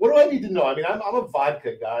about, what do I need to know? I mean, I'm a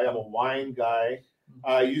vodka guy. I'm a wine guy.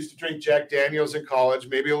 I used to drink Jack Daniels in college,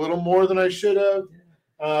 maybe a little more than I should have.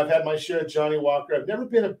 I've had my share of Johnny Walker. I've never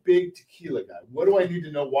been a big tequila guy. What do I need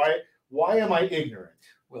to know? Why am I ignorant?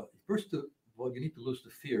 Well, you need to lose the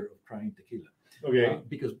fear of trying tequila. Okay.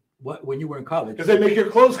 Because when you were in college, because they make your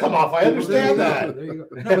clothes come off. I understand that. There you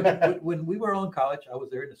go. No, but when we were all in college, I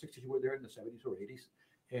was there in the 60s. You were there in the 70s or 80s,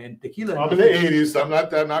 and tequila. I'm in the 80s. So I'm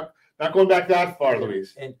not going back that far,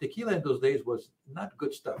 Luis. And tequila in those days was not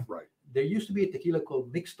good stuff. Right. There used to be a tequila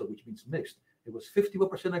called mixto, which means mixed. It was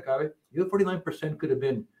 51% agave. The other 49% could have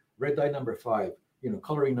been red dye number 5,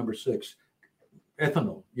 coloring number 6,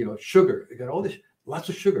 ethanol, sugar. It got all this, lots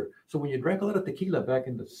of sugar. So when you drank a lot of tequila back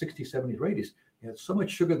in the 60s, 70s, or 80s, you had so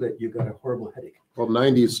much sugar that you got a horrible headache. Well,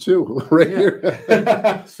 90s too, right here.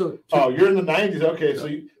 You're in the 90s. Okay,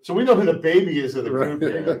 so we know who the baby is of the group.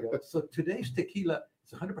 Right. So today's tequila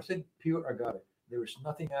is 100% pure agave. There is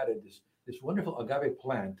nothing added. This wonderful agave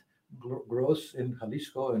plant grows in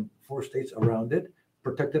Jalisco and 4 states around it,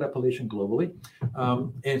 protected appellation globally.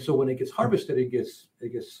 And so when it gets harvested, it gets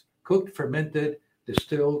cooked, fermented,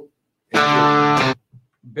 distilled,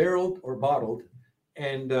 barreled or bottled,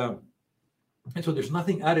 and so there's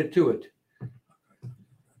nothing added to it.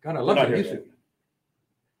 God, I love the music.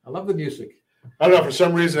 I love the music. I don't know, for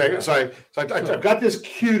some reason, I've got this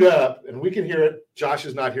queued up, and we can hear it. Josh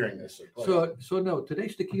is not hearing this. So no,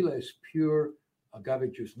 today's tequila is pure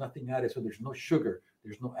agave juice, nothing added. So there's no sugar,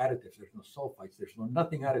 there's no additives, there's no sulfites, there's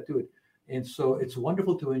nothing added to it. And so it's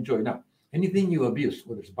wonderful to enjoy. Now, anything you abuse,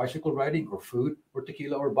 whether it's bicycle riding or food or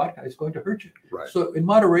tequila or vodka, it's going to hurt you. Right. So in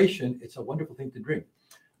moderation, it's a wonderful thing to drink.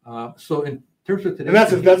 So in terms of today,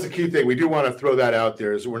 and that's the key thing. We do want to throw that out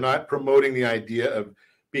there, is we're not promoting the idea of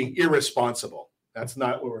being irresponsible. That's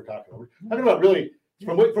not what we're talking about. We're talking about really,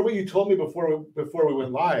 from what you told me before we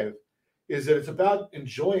went live, is that it's about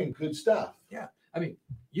enjoying good stuff. Yeah. I mean,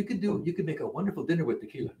 you could make a wonderful dinner with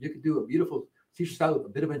tequila. You could do a beautiful Caesar salad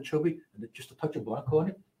with a bit of anchovy and just a touch of Blanco on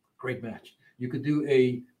it. Great match. You could do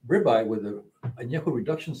a ribeye with a añejo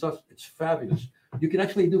reduction sauce. It's fabulous. You can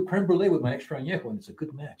actually do creme brulee with my extra añejo, and it's a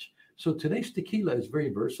good match. So today's tequila is very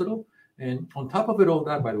versatile. And on top of it all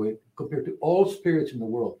that, by the way, compared to all spirits in the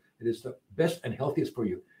world, it is the best and healthiest for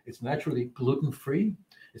you. It's naturally gluten-free.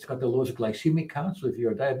 It's got the lowest glycemic count. So if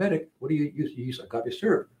you're a diabetic, what do you use? You use agave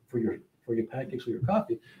syrup for your pancakes or your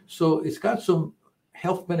coffee. So it's got some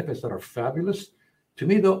health benefits that are fabulous. To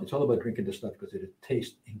me, though, it's all about drinking this stuff because it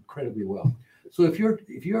tastes incredibly well. So if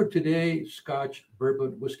you're today Scotch,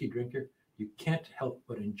 bourbon, whiskey drinker, you can't help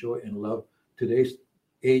but enjoy and love today's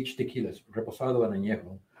aged tequilas, reposado and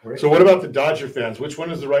añejo. Right? So what about the Dodger fans? Which one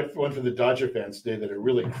is the right one for the Dodger fans today that are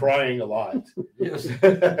really crying a lot? Yes,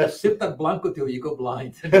 sip that Blanco till you go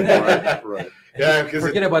blind. Right. Yeah, because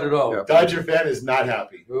forget about it all. Yeah. Dodger fan is not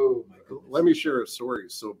happy. Oh my goodness. Let me share a story.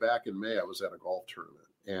 So back in May, I was at a golf tournament,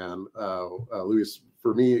 and Luis,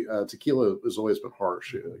 for me, tequila has always been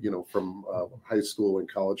harsh, from high school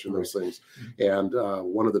and college and those things. And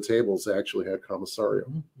one of the tables actually had Commissario.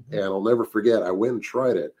 Mm-hmm. And I'll never forget, I went and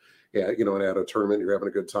tried it. Yeah, and at a tournament, you're having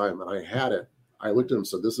a good time. And I had it. I looked at him and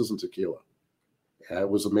said, "This isn't tequila." And it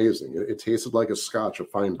was amazing. It tasted like a Scotch, a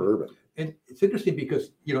fine bourbon. And it's interesting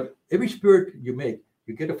because, every spirit you make,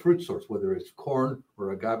 you get a fruit source, whether it's corn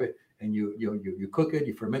or agave, and you cook it,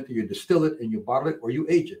 you ferment it, you distill it, and you bottle it, or you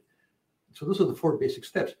age it. So those are the 4 basic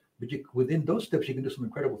steps. But within those steps, you can do some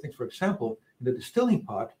incredible things. For example, in the distilling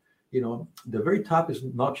pot, the very top is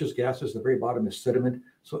noxious gases, the very bottom is sediment.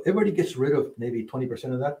 So everybody gets rid of maybe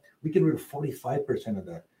 20% of that. We get rid of 45% of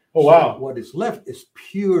that. Oh, wow. So what is left is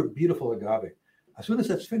pure, beautiful agave. As soon as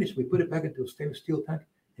that's finished, we put it back into a stainless steel tank,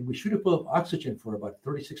 and we shoot it full of oxygen for about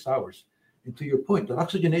 36 hours. And to your point, the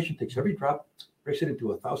oxygenation takes every drop, breaks it into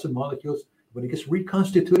 1,000 molecules. When it gets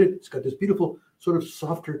reconstituted, it's got this beautiful sort of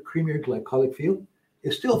softer, creamier glycolic feel.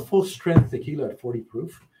 It's still full-strength tequila at 40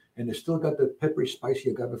 proof, and it's still got the peppery,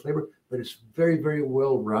 spicy agave flavor, but it's very, very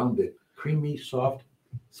well-rounded, creamy, soft.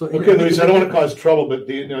 So okay, Luis, I don't want to cause trouble, but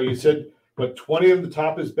you said, 20 on the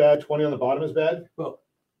top is bad, 20 on the bottom is bad? Well,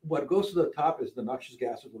 what goes to the top is the noxious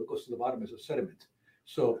gases. What goes to the bottom is the sediment.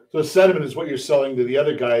 So sediment is what you're selling to the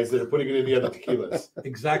other guys that are putting it in the other tequilas.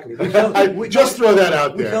 Exactly. Just throw that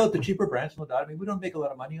out there. We sell it to cheaper brands, no doubt. I mean, we don't make a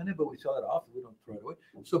lot of money on it, but we sell it off. We don't throw it away.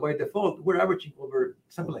 So by default, we're averaging over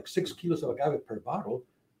something like 6 kilos of agave per bottle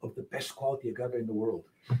of the best quality agave in the world.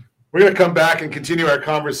 We're going to come back and continue our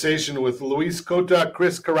conversation with Luis Cota,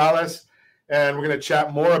 Chris Corrales, and we're going to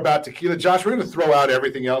chat more about tequila. Josh, we're going to throw out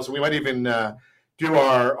everything else, and we might even do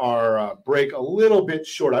our break a little bit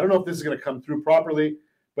short. I don't know if this is going to come through properly,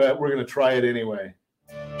 but we're going to try it anyway.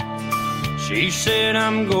 She said,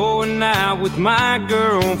 "I'm going out with my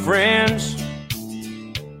girlfriends.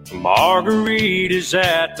 Margaritas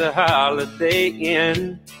at the Holiday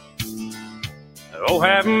Inn. Oh,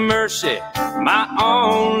 have mercy, my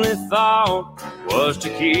only thought was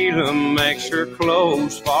tequila makes her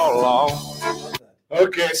clothes fall off."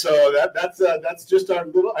 Okay, so that's just our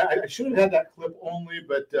little. I should have had that clip only,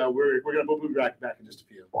 but we're gonna be back in just a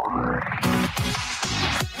few.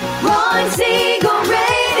 Ron Siegel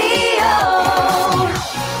Radio,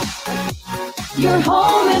 your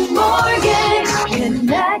home and mortgage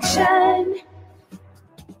connection.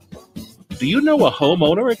 Do you know a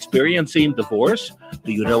homeowner experiencing divorce?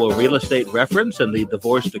 Do you know a real estate reference and the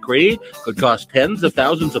divorce decree could cost tens of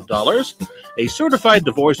thousands of dollars? A certified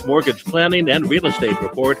divorce mortgage planning and real estate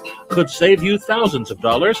report could save you thousands of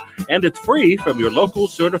dollars, and it's free from your local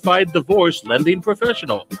certified divorce lending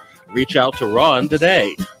professional. Reach out to Ron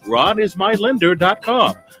today.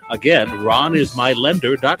 RonIsMyLender.com. Again,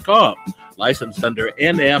 RonIsMyLender.com. Licensed under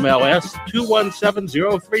NMLS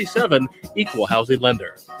 217037, Equal Housing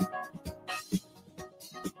Lender.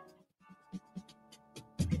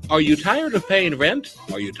 Are you tired of paying rent?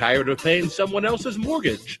 Are you tired of paying someone else's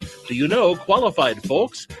mortgage? Do you know qualified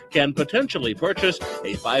folks can potentially purchase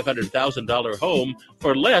a $500,000 home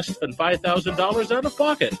for less than $5,000 out of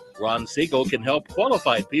pocket? Ron Siegel can help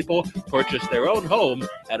qualified people purchase their own home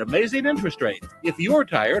at amazing interest rates. If you're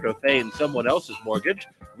tired of paying someone else's mortgage,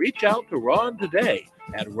 reach out to Ron today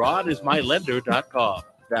at ronismylender.com.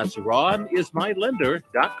 That's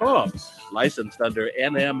ronismylender.com. Licensed under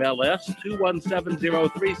NMLS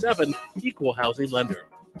 217037, Equal Housing Lender.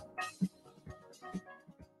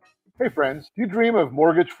 Hey friends, do you dream of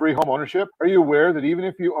mortgage-free home ownership? Are you aware that even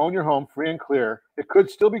if you own your home free and clear, it could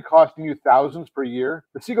still be costing you thousands per year?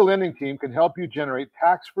 The Siegel Lending Team can help you generate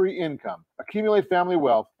tax-free income, accumulate family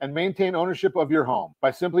wealth, and maintain ownership of your home. By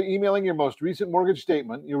simply emailing your most recent mortgage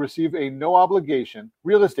statement, you'll receive a no-obligation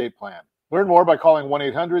real estate plan. Learn more by calling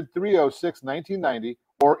 1-800-306-1990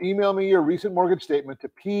 or email me your recent mortgage statement to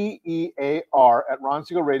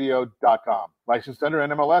PEAR@RonSiegelRadio.com. Licensed under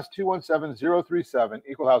NMLS 217037,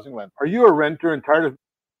 Equal Housing Lender. Are you a renter and tired of...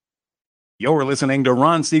 You're listening to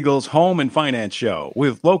Ron Siegel's Home and Finance Show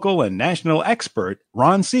with local and national expert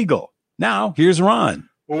Ron Siegel. Now, here's Ron.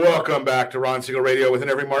 Welcome back to Ron Siegel Radio. Within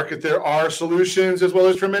every market, there are solutions as well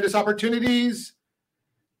as tremendous opportunities.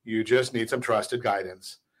 You just need some trusted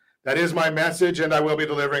guidance. That is my message, and I will be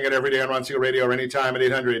delivering it every day on Ron Siegel Radio or anytime at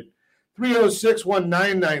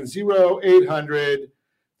 800-306-1990,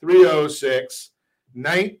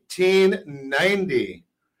 800-306-1990.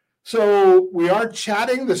 So we are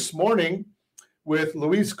chatting this morning with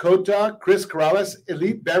Luis Cota, Chris Corrales,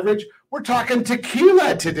 Elite Beverage. We're talking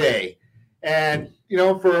tequila today. And, you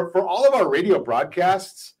know, for all of our radio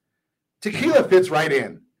broadcasts, tequila fits right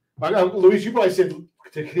in. Luis, you probably said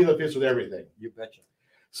tequila fits with everything. You betcha.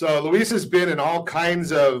 So Luis has been in all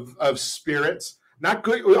kinds of spirits. Not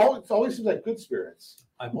good. It always seems like good spirits.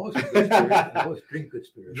 I'm always in good spirits. I always drink good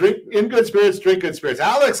spirits. Drink in good spirits, drink good spirits.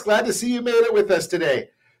 Alex, glad to see you made it with us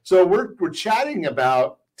today. So we're chatting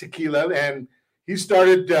about tequila, and he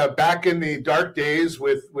started back in the dark days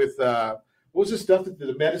with what was the stuff that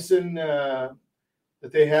the medicine that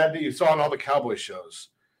they had that you saw on all the cowboy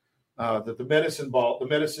shows? The medicine ball, the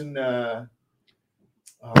medicine.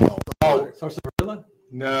 Sarsaparilla?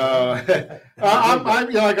 No,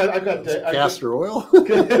 I've got castor oil.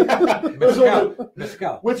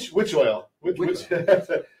 Mezcal. Which oil? Which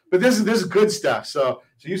but this is good stuff. So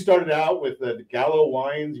you started out with the Gallo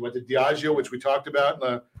wines. You went to Diageo, which we talked about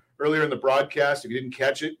earlier in the broadcast. If you didn't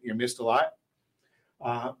catch it, you missed a lot.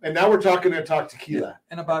 And now we're talk tequila. Yeah.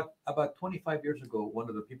 And about 25 years ago, one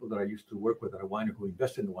of the people that I used to work with at a winery who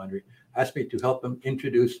invested in the winery asked me to help them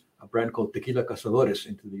introduce a brand called Tequila Cazadores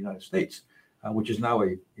into the United States, which is now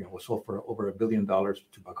was sold for over $1 billion to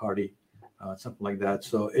Bacardi, something like that.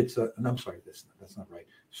 So it's and I'm sorry, that's not right.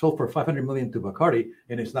 Sold for $500 million to Bacardi,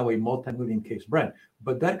 and it's now a multi-million case brand.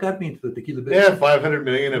 But that got me into the tequila business. Yeah, 500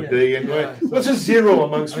 million, a billion. Yeah. What's a zero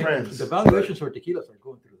amongst friends? The valuations for tequilas are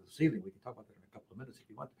going through the ceiling. We can talk about that in a couple of minutes if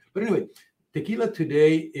you want. But anyway, tequila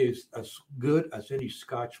today is as good as any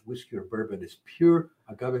Scotch, whiskey, or bourbon. It's pure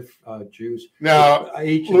agave juice. Now,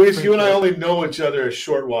 Luis, you and I only know each other a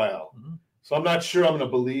short while. Mm-hmm. So I'm not sure I'm going to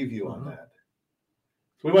believe you on that.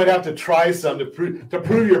 So we might have to try some to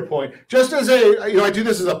prove your point. Just as I do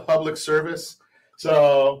this as a public service.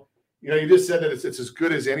 So, you just said that it's as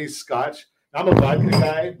good as any Scotch. I'm a vodka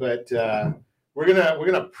guy, but we're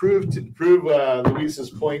gonna prove Luis's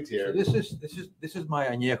point here. So this is my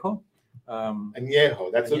añejo.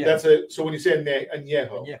 Añejo. That's so when you say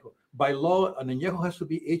añejo. By law, an añejo has to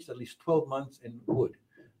be aged at least 12 months in wood.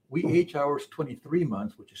 We age ours 23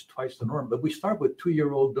 months, which is twice the norm. But we start with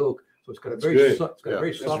 2-year-old oak, so it's got a very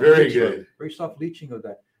soft leaching of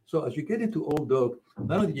that. So as you get into old oak,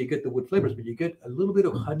 not only do you get the wood flavors, but you get a little bit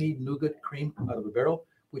of honey, nougat, cream out of the barrel,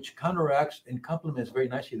 which counteracts and complements very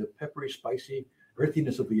nicely the peppery, spicy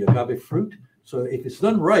earthiness of the agave fruit. So if it's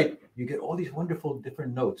done right, you get all these wonderful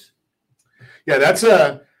different notes. Yeah, that's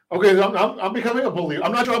okay. I'm becoming a believer.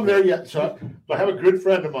 I'm not sure I'm there yet. So I have a good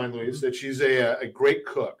friend of mine, Louise, that she's a great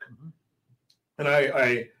cook, and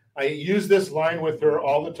I use this line with her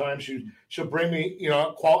all the time. She'll bring me,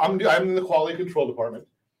 I'm in the quality control department.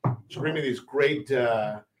 She'll bring me these great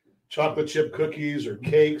chocolate chip cookies or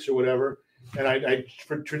cakes or whatever, and I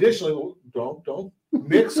traditionally don't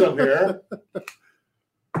mix them here.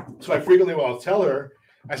 So I frequently will tell her,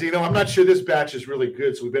 I say, I'm not sure this batch is really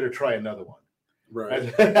good, so we better try another one.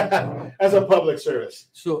 Right. As a public service.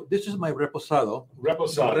 So this is my reposado.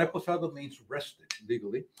 Reposado. Reposado means rested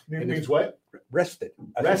legally. It means what? Rested.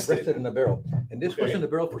 Rested in a barrel. And this was in the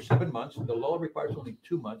barrel for 7 months. The law requires only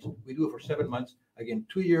 2 months. We do it for 7 months. Again,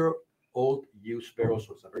 2-year-old used barrel,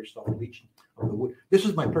 so it's a very soft leaching of the wood. This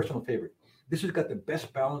is my personal favorite. This has got the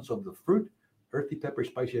best balance of the fruit earthy, peppery,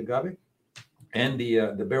 spicy agave, and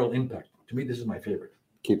the barrel impact. To me, this is my favorite.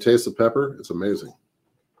 Can you taste the pepper? It's amazing.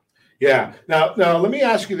 Yeah. Now let me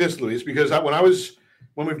ask you this, Luis, because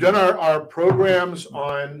when we've done our programs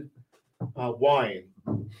on wine,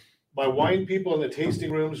 my wine people in the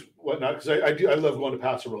tasting rooms, whatnot, because I love going to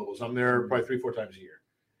Paso Robles. I'm there probably 3-4 times a year.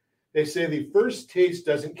 They say the first taste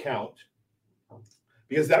doesn't count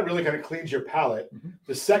because that really kind of cleans your palate. Mm-hmm.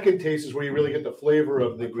 The second taste is where you really get the flavor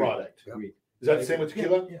of the product. Agreed. Is that the same with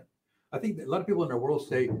tequila? Yeah. I think a lot of people in our world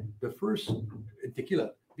say the first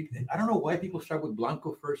tequila. I don't know why people start with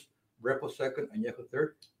Blanco first, Repo second, Añejo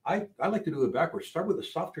third. I like to do it backwards. Start with the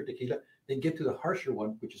softer tequila, then get to the harsher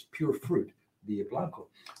one, which is pure fruit, the Blanco.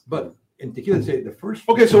 But in tequila, they say the first.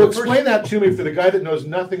 Okay, so explain that to me for the guy that knows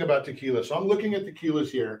nothing about tequila. So I'm looking at tequilas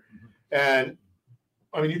here, and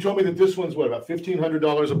I mean, you told me that this one's about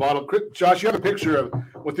 $1,500 a bottle. Josh, you have a picture of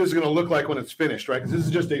what this is going to look like when it's finished, right? Because this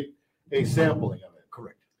is just a sampling of it.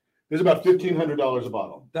 Correct. This is about $1,500 a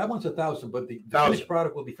bottle. That one's $1,000, but the finished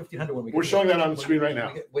product will be $1,500 when we. We're showing that on the screen right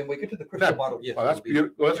now. When we get to the crystal bottle, yes. Oh, that's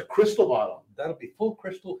beautiful. Well, that's a crystal bottle. That'll be full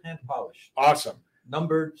crystal, hand polished. Awesome.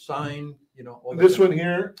 Numbered, signed, all this one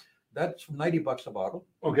here. That's $90 a bottle.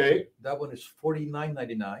 Okay. That one is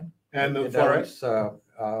 $49.99. And the that one's $40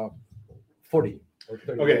 or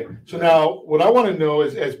 $30. Okay. So now, what I want to know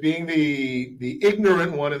is, as being the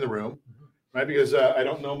ignorant one in the room, right? Because I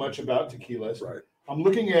don't know much about tequilas. Right. I'm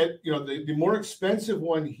looking at the more expensive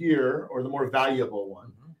one here, or the more valuable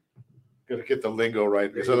one. Got to get the lingo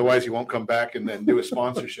right, because otherwise you won't come back and then do a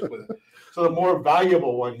sponsorship with it. So the more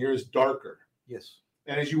valuable one here is darker. Yes.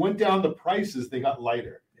 And as you went down the prices, they got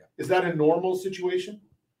lighter. Yeah. Is that a normal situation?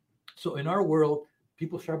 So in our world,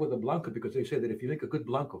 people start with a Blanco because they say that if you make a good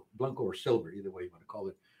Blanco or silver, either way you want to call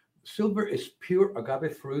it, silver is pure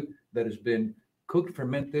agave fruit that has been cooked,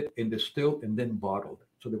 fermented, and distilled, and then bottled.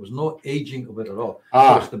 So there was no aging of it at all.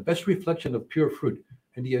 So it's the best reflection of pure fruit.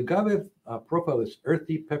 And the agave profile is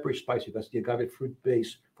earthy, peppery, spicy. That's the agave fruit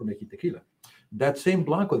base for making tequila. That same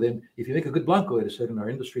Blanco, then, if you make a good Blanco, it is said in our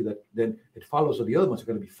industry that then it follows that the other ones are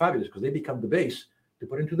going to be fabulous because they become the base to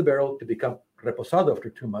put into the barrel, to become reposado after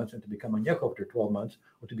 2 months, and to become añejo after 12 months,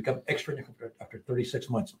 or to become extra añejo after 36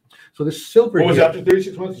 months. So this silver. What was after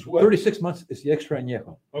 36 months? Is what? 36 months is the extra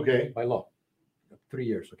añejo. Okay. By law. 3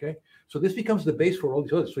 years, okay? So this becomes the base for all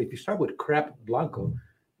these others. So if you start with crap Blanco,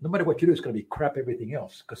 no matter what you do, it's going to be crap everything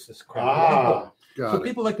else because it's crap Blanco. So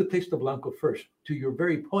people like to taste the Blanco first. To your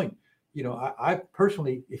very point, I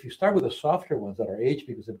personally, if you start with the softer ones that are aged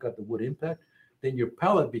because they've got the wood impact, then your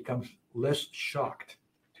palate becomes less shocked,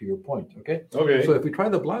 to your point, okay? Okay. So if we try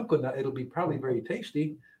the Blanco now, it'll be probably very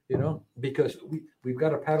tasty, because we've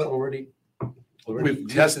got a palate already. We've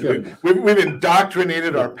tested. We've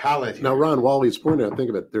indoctrinated our palate here. Now, Ron, while he's pointing out, think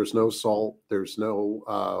of it. There's no salt. There's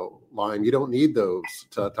no lime. You don't need those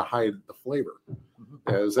to hide the flavor.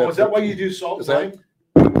 Is that why you do salt and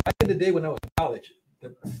lime? Back in the day when I was in college,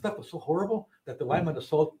 the stuff was so horrible that the lime and the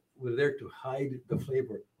salt were there to hide the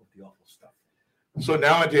flavor of the awful stuff. So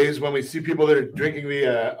nowadays, when we see people that are drinking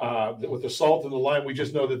with the salt and the lime, we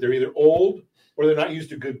just know that they're either old or they're not used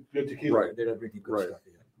to good tequila. Right. They're not drinking good stuff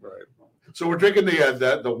yet. Right. So we're drinking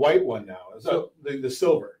the white one now. So the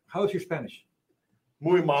silver. How is your Spanish?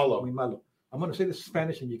 Muy malo. Muy malo. I'm going to say this in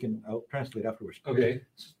Spanish, and I'll translate afterwards. Okay.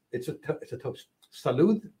 It's a toast.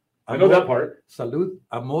 Salud. I know that part. Salud,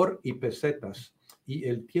 amor y pesetas y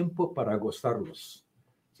el tiempo para gozarlos.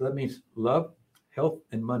 So that means love, health,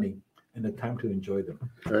 and money, and the time to enjoy them.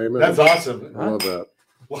 Amen. That's awesome. I love that.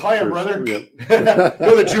 Well, hi, brother. Yep.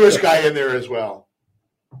 You're the Jewish guy in there as well.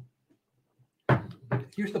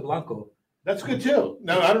 Here's the Blanco. That's good too.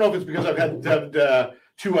 Now, I don't know if it's because I've had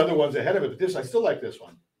two other ones ahead of it, but I still like this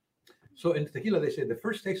one. So in tequila, they say the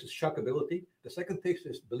first taste is shockability, the second taste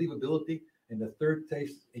is believability, and the third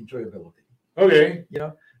taste enjoyability. Okay.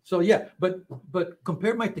 So yeah, but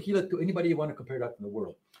compare my tequila to anybody you want to compare that in the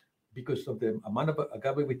world, because of the amount of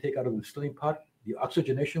agave we take out of the distilling pot, the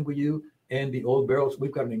oxygenation we use, and the old barrels.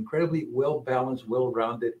 We've got an incredibly well-balanced,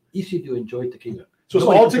 well-rounded, easy to enjoy tequila. So it's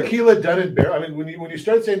all tequila done in barrel. I mean, when you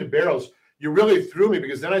started saying the barrels, you really threw me,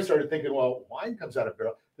 because then I started thinking, well, wine comes out of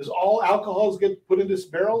barrel. Does all alcohols get put into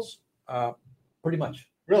barrels? Pretty much.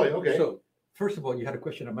 Really? Okay. So first of all, you had a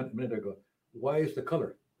question a minute ago. Why is the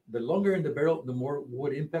color? The longer in the barrel, the more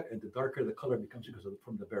wood impact, and the darker the color becomes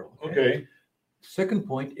from the barrel. Okay. Second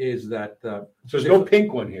point is that so there's no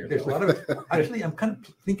pink one here. There's a lot of actually. I'm kind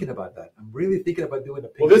of thinking about that. I'm really thinking about doing a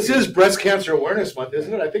pink. Well, this is Breast Cancer Awareness Month,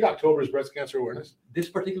 isn't it? I think October is Breast Cancer Awareness. This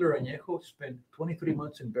particular añejo spent 23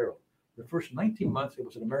 months in barrel. The first 19 months it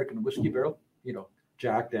was an American whiskey barrel,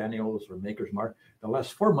 Jack Daniels or Maker's Mark. The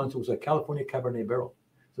last 4 months it was a California Cabernet barrel.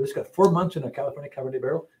 So it's got 4 months in a California Cabernet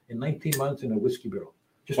barrel and 19 months in a whiskey barrel.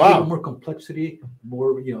 Just a Wow. little more complexity,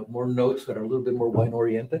 more more notes that are a little bit more wine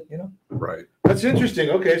oriented. Right. That's interesting.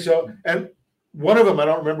 Okay, so and one of them, I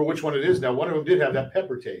don't remember which one it is now. One of them did have that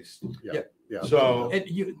pepper taste. Yeah. So And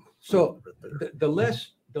the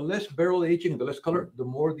less barrel aging and the less color, the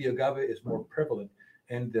more the agave is more prevalent.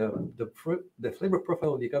 And the flavor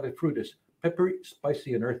profile of the agave fruit is peppery,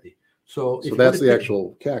 spicy, and earthy. So that's the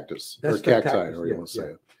actual cactus or That's the cacti, cactus, or you yeah, want to say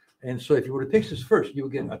yeah. it. And so if you were to taste this first, you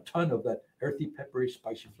would get a ton of that earthy, peppery,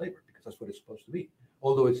 spicy flavor because that's what it's supposed to be.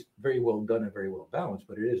 Although it's very well done and very well balanced,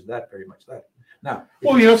 but it is that very much that. Now,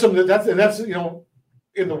 well, something that's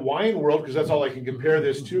in the wine world, because that's all I can compare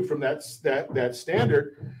this to from that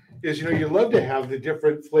standard, is you love to have the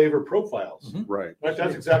different flavor profiles. Right.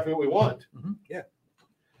 That's exactly what we want. Yeah.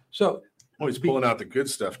 So he's pulling out the good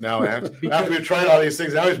stuff now. After we've tried all these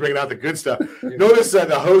things, now he's bringing out the good stuff. Notice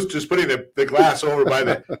the host just putting the glass over by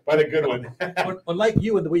the good one. Unlike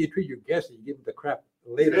you and the way you treat your guests, you give them the crap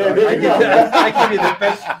later. Yeah, I give you the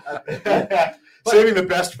best. Saving the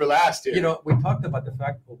best for last here. We talked about the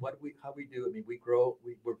fact of how we do. I mean, we grow.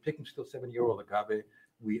 We're picking still 7-year-old agave.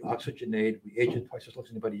 We oxygenate. We age it twice as long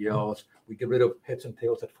as anybody else. We get rid of heads and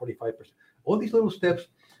tails at 45%. All these little steps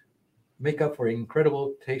make up for an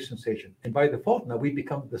incredible taste sensation. And by default, now we've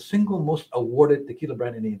become the single most awarded tequila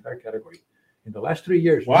brand in the entire category. In the last 3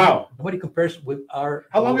 years, wow! Nobody compares with our.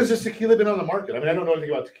 How long has this tequila been on the market? I mean, I don't know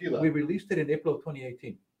anything about tequila. We released it in April of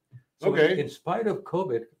 2018. So okay. In spite of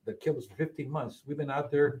COVID, that killed us for 15 months, we've been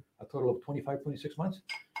out there a total of 25, 26 months.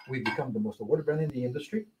 We've become the most awarded brand in the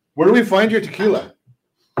industry. Where do we find your tequila?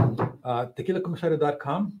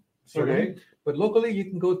 TequilaComissario.com. Okay. But locally, you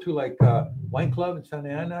can go to Wine Club in Santa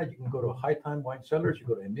Ana. You can go to High Time Wine Cellars. You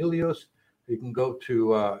go to Emilio's. You can go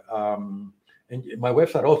to and my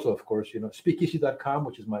website also, of course. Speakeasy.com,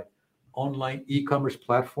 which is my online e-commerce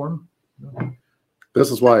platform. This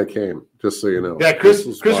is why I came, just so you know. Yeah, Chris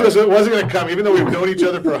wasn't going to come, even though we've known each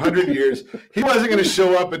other for 100 years. He wasn't going to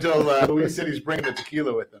show up until Luis said he's bringing the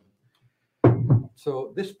tequila with him.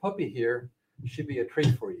 So this puppy here should be a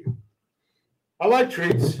treat for you. I like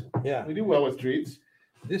treats. Yeah, we do well with treats.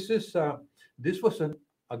 This was an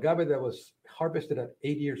agave that was harvested at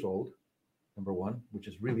 8 years old, number one, which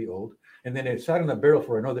is really old, and then it sat in the barrel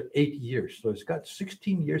for another 8 years. So it's got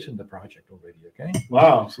 16 years in the project already. Okay.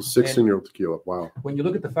 Wow. So 16-year-old tequila. Wow. When you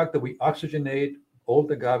look at the fact that we oxygenate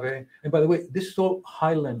old agave, and by the way, this is all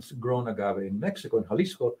highlands grown agave in Mexico, in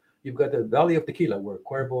Jalisco. You've got the Valley of Tequila, where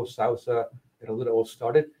Cuervo, Sausa, it all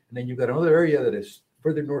started, and then you've got another area that is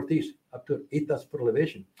further northeast, up to 8,000 foot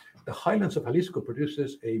elevation. The highlands of Jalisco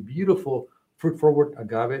produces a beautiful fruit-forward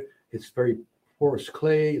agave. It's very porous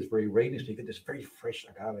clay. It's very rainy, so you get this very fresh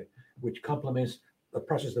agave, which complements the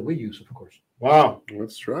process that we use, of course. Wow.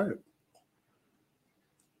 Let's try it.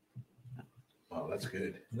 Oh, that's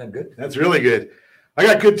good. Isn't that good? That's really good. I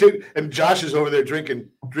got good too. And Josh is over there drinking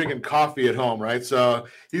coffee at home, right? So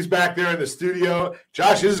he's back there in the studio.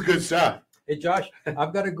 Josh, this is good stuff. Hey, Josh,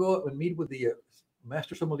 I've got to go and meet with the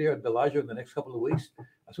master sommelier at Bellagio in the next couple of weeks.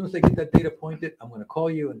 As soon as I get that date appointed, I'm going to call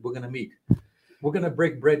you and we're going to meet. We're going to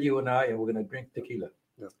break bread, you and I, and we're going to drink tequila.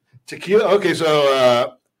 Yeah. Tequila. Okay,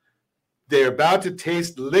 so they're about to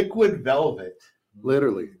taste liquid velvet.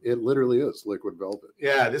 Literally, it literally is liquid velvet.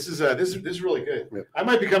 Yeah, this is really good. Yeah. I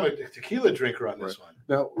might become a tequila drinker on this one.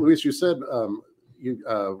 Now, Luis, you said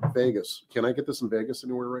Vegas. Can I get this in Vegas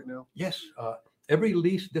anywhere right now? Yes. Every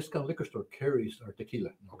least discount liquor store carries our tequila.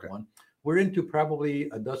 Okay. One. We're into probably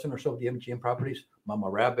a dozen or so of the MGM properties: Mama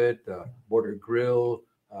Rabbit, Border Grill,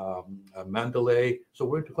 Mandalay. So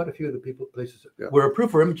we're into quite a few of the places. Yeah. We're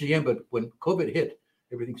approved for MGM, but when COVID hit,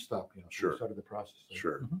 everything stopped. Sure. We started the process. So.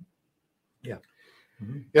 Sure. Mm-hmm. Yeah.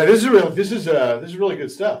 Mm-hmm. Yeah, this is really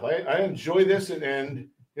good stuff. I enjoy this, and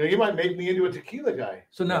you might make me into a tequila guy.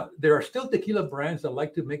 So now there are still tequila brands that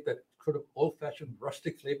like to make that sort of old-fashioned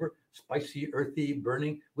rustic flavor, spicy, earthy,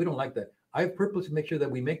 burning. We don't like that. I purposely make sure that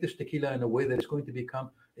we make this tequila in a way that it's going to become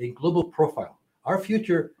a global profile. Our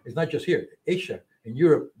future is not just here. Asia and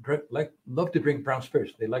Europe love to drink brown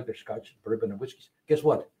spirits. They like their scotch, bourbon, and whiskeys. Guess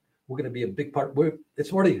what? We're going to be a big part.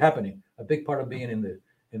 It's already happening. A big part of being in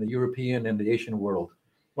the European and the Asian world.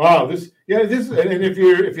 Wow, and if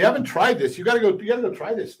you haven't tried this, you got to go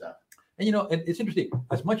try this stuff. And and it's interesting.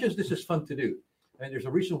 As much as this is fun to do, and there's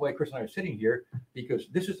a reason why Chris and I are sitting here, because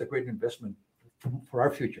this is a great investment for our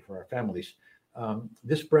future, for our families.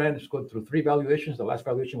 This brand is going through 3 valuations. The last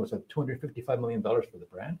valuation was at $255 million for the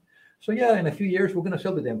brand. So yeah, in a few years, we're going to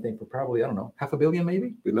sell the damn thing for probably, I don't know, $500 million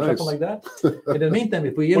maybe? Be nice. Something like that. In the meantime,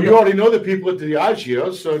 if we you already know the people at the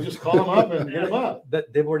Diageo, so just call them up and hit them up.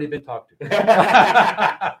 They've already been talked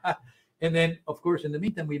to. And then, of course, in the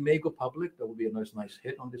meantime, we may go public. That will be a nice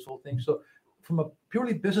hit on this whole thing. So from a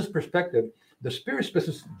purely business perspective, the spirits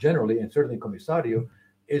business generally, and certainly Comisario,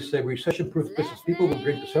 is a recession-proof business. People will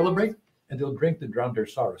drink to celebrate, and they'll drink to drown their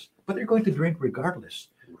sorrows. But they're going to drink regardless.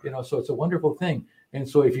 So it's a wonderful thing. And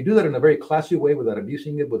so if you do that in a very classy way without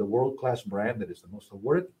abusing it with a world-class brand that is the most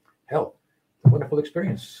awarded, hell, it's a wonderful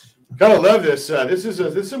experience. Gotta love this. This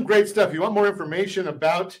is some great stuff. You want more information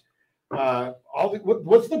about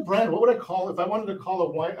what's the brand? What would I call if I wanted to call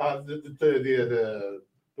a wine the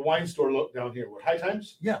wine store down here? What, High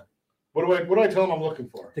Times? Yeah. What do I tell them I'm looking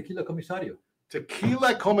for? Tequila Comisario.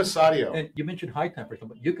 Tequila Comisario. And you mentioned High Time for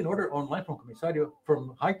something. You can order online from Comisario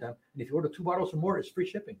from High Time, and if you order 2 bottles or more, it's free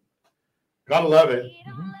shipping. Gotta love it.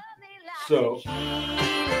 So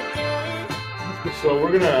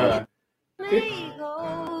we're gonna.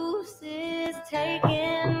 Ghost is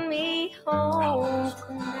taking me home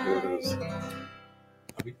tonight.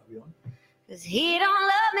 Are we on? 'Cause he don't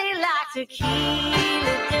love me like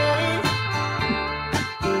tequila does.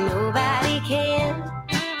 Nobody can.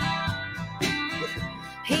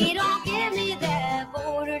 He don't give me that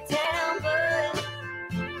border town buzz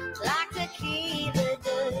like tequila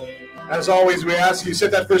does. As always, we ask you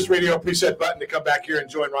set that first radio preset button to come back here and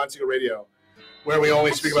join Ron Siegel Radio, where we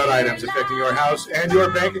only speak about items affecting your house and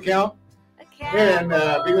your bank account. And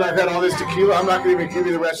being that I've had all this tequila, I'm not going to even give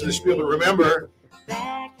you the rest of the spiel. But remember,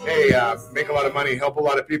 hey, make a lot of money, help a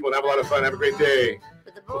lot of people, and have a lot of fun. Have a great day.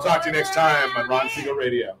 We'll talk to you next time on Ron Siegel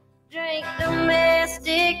Radio. Drink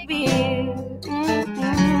domestic beer.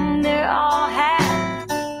 They're all have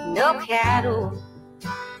no cattle.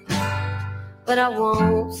 But I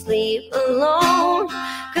won't sleep alone,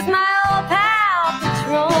 'cause my old pal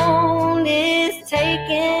Patron is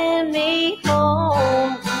taking me home.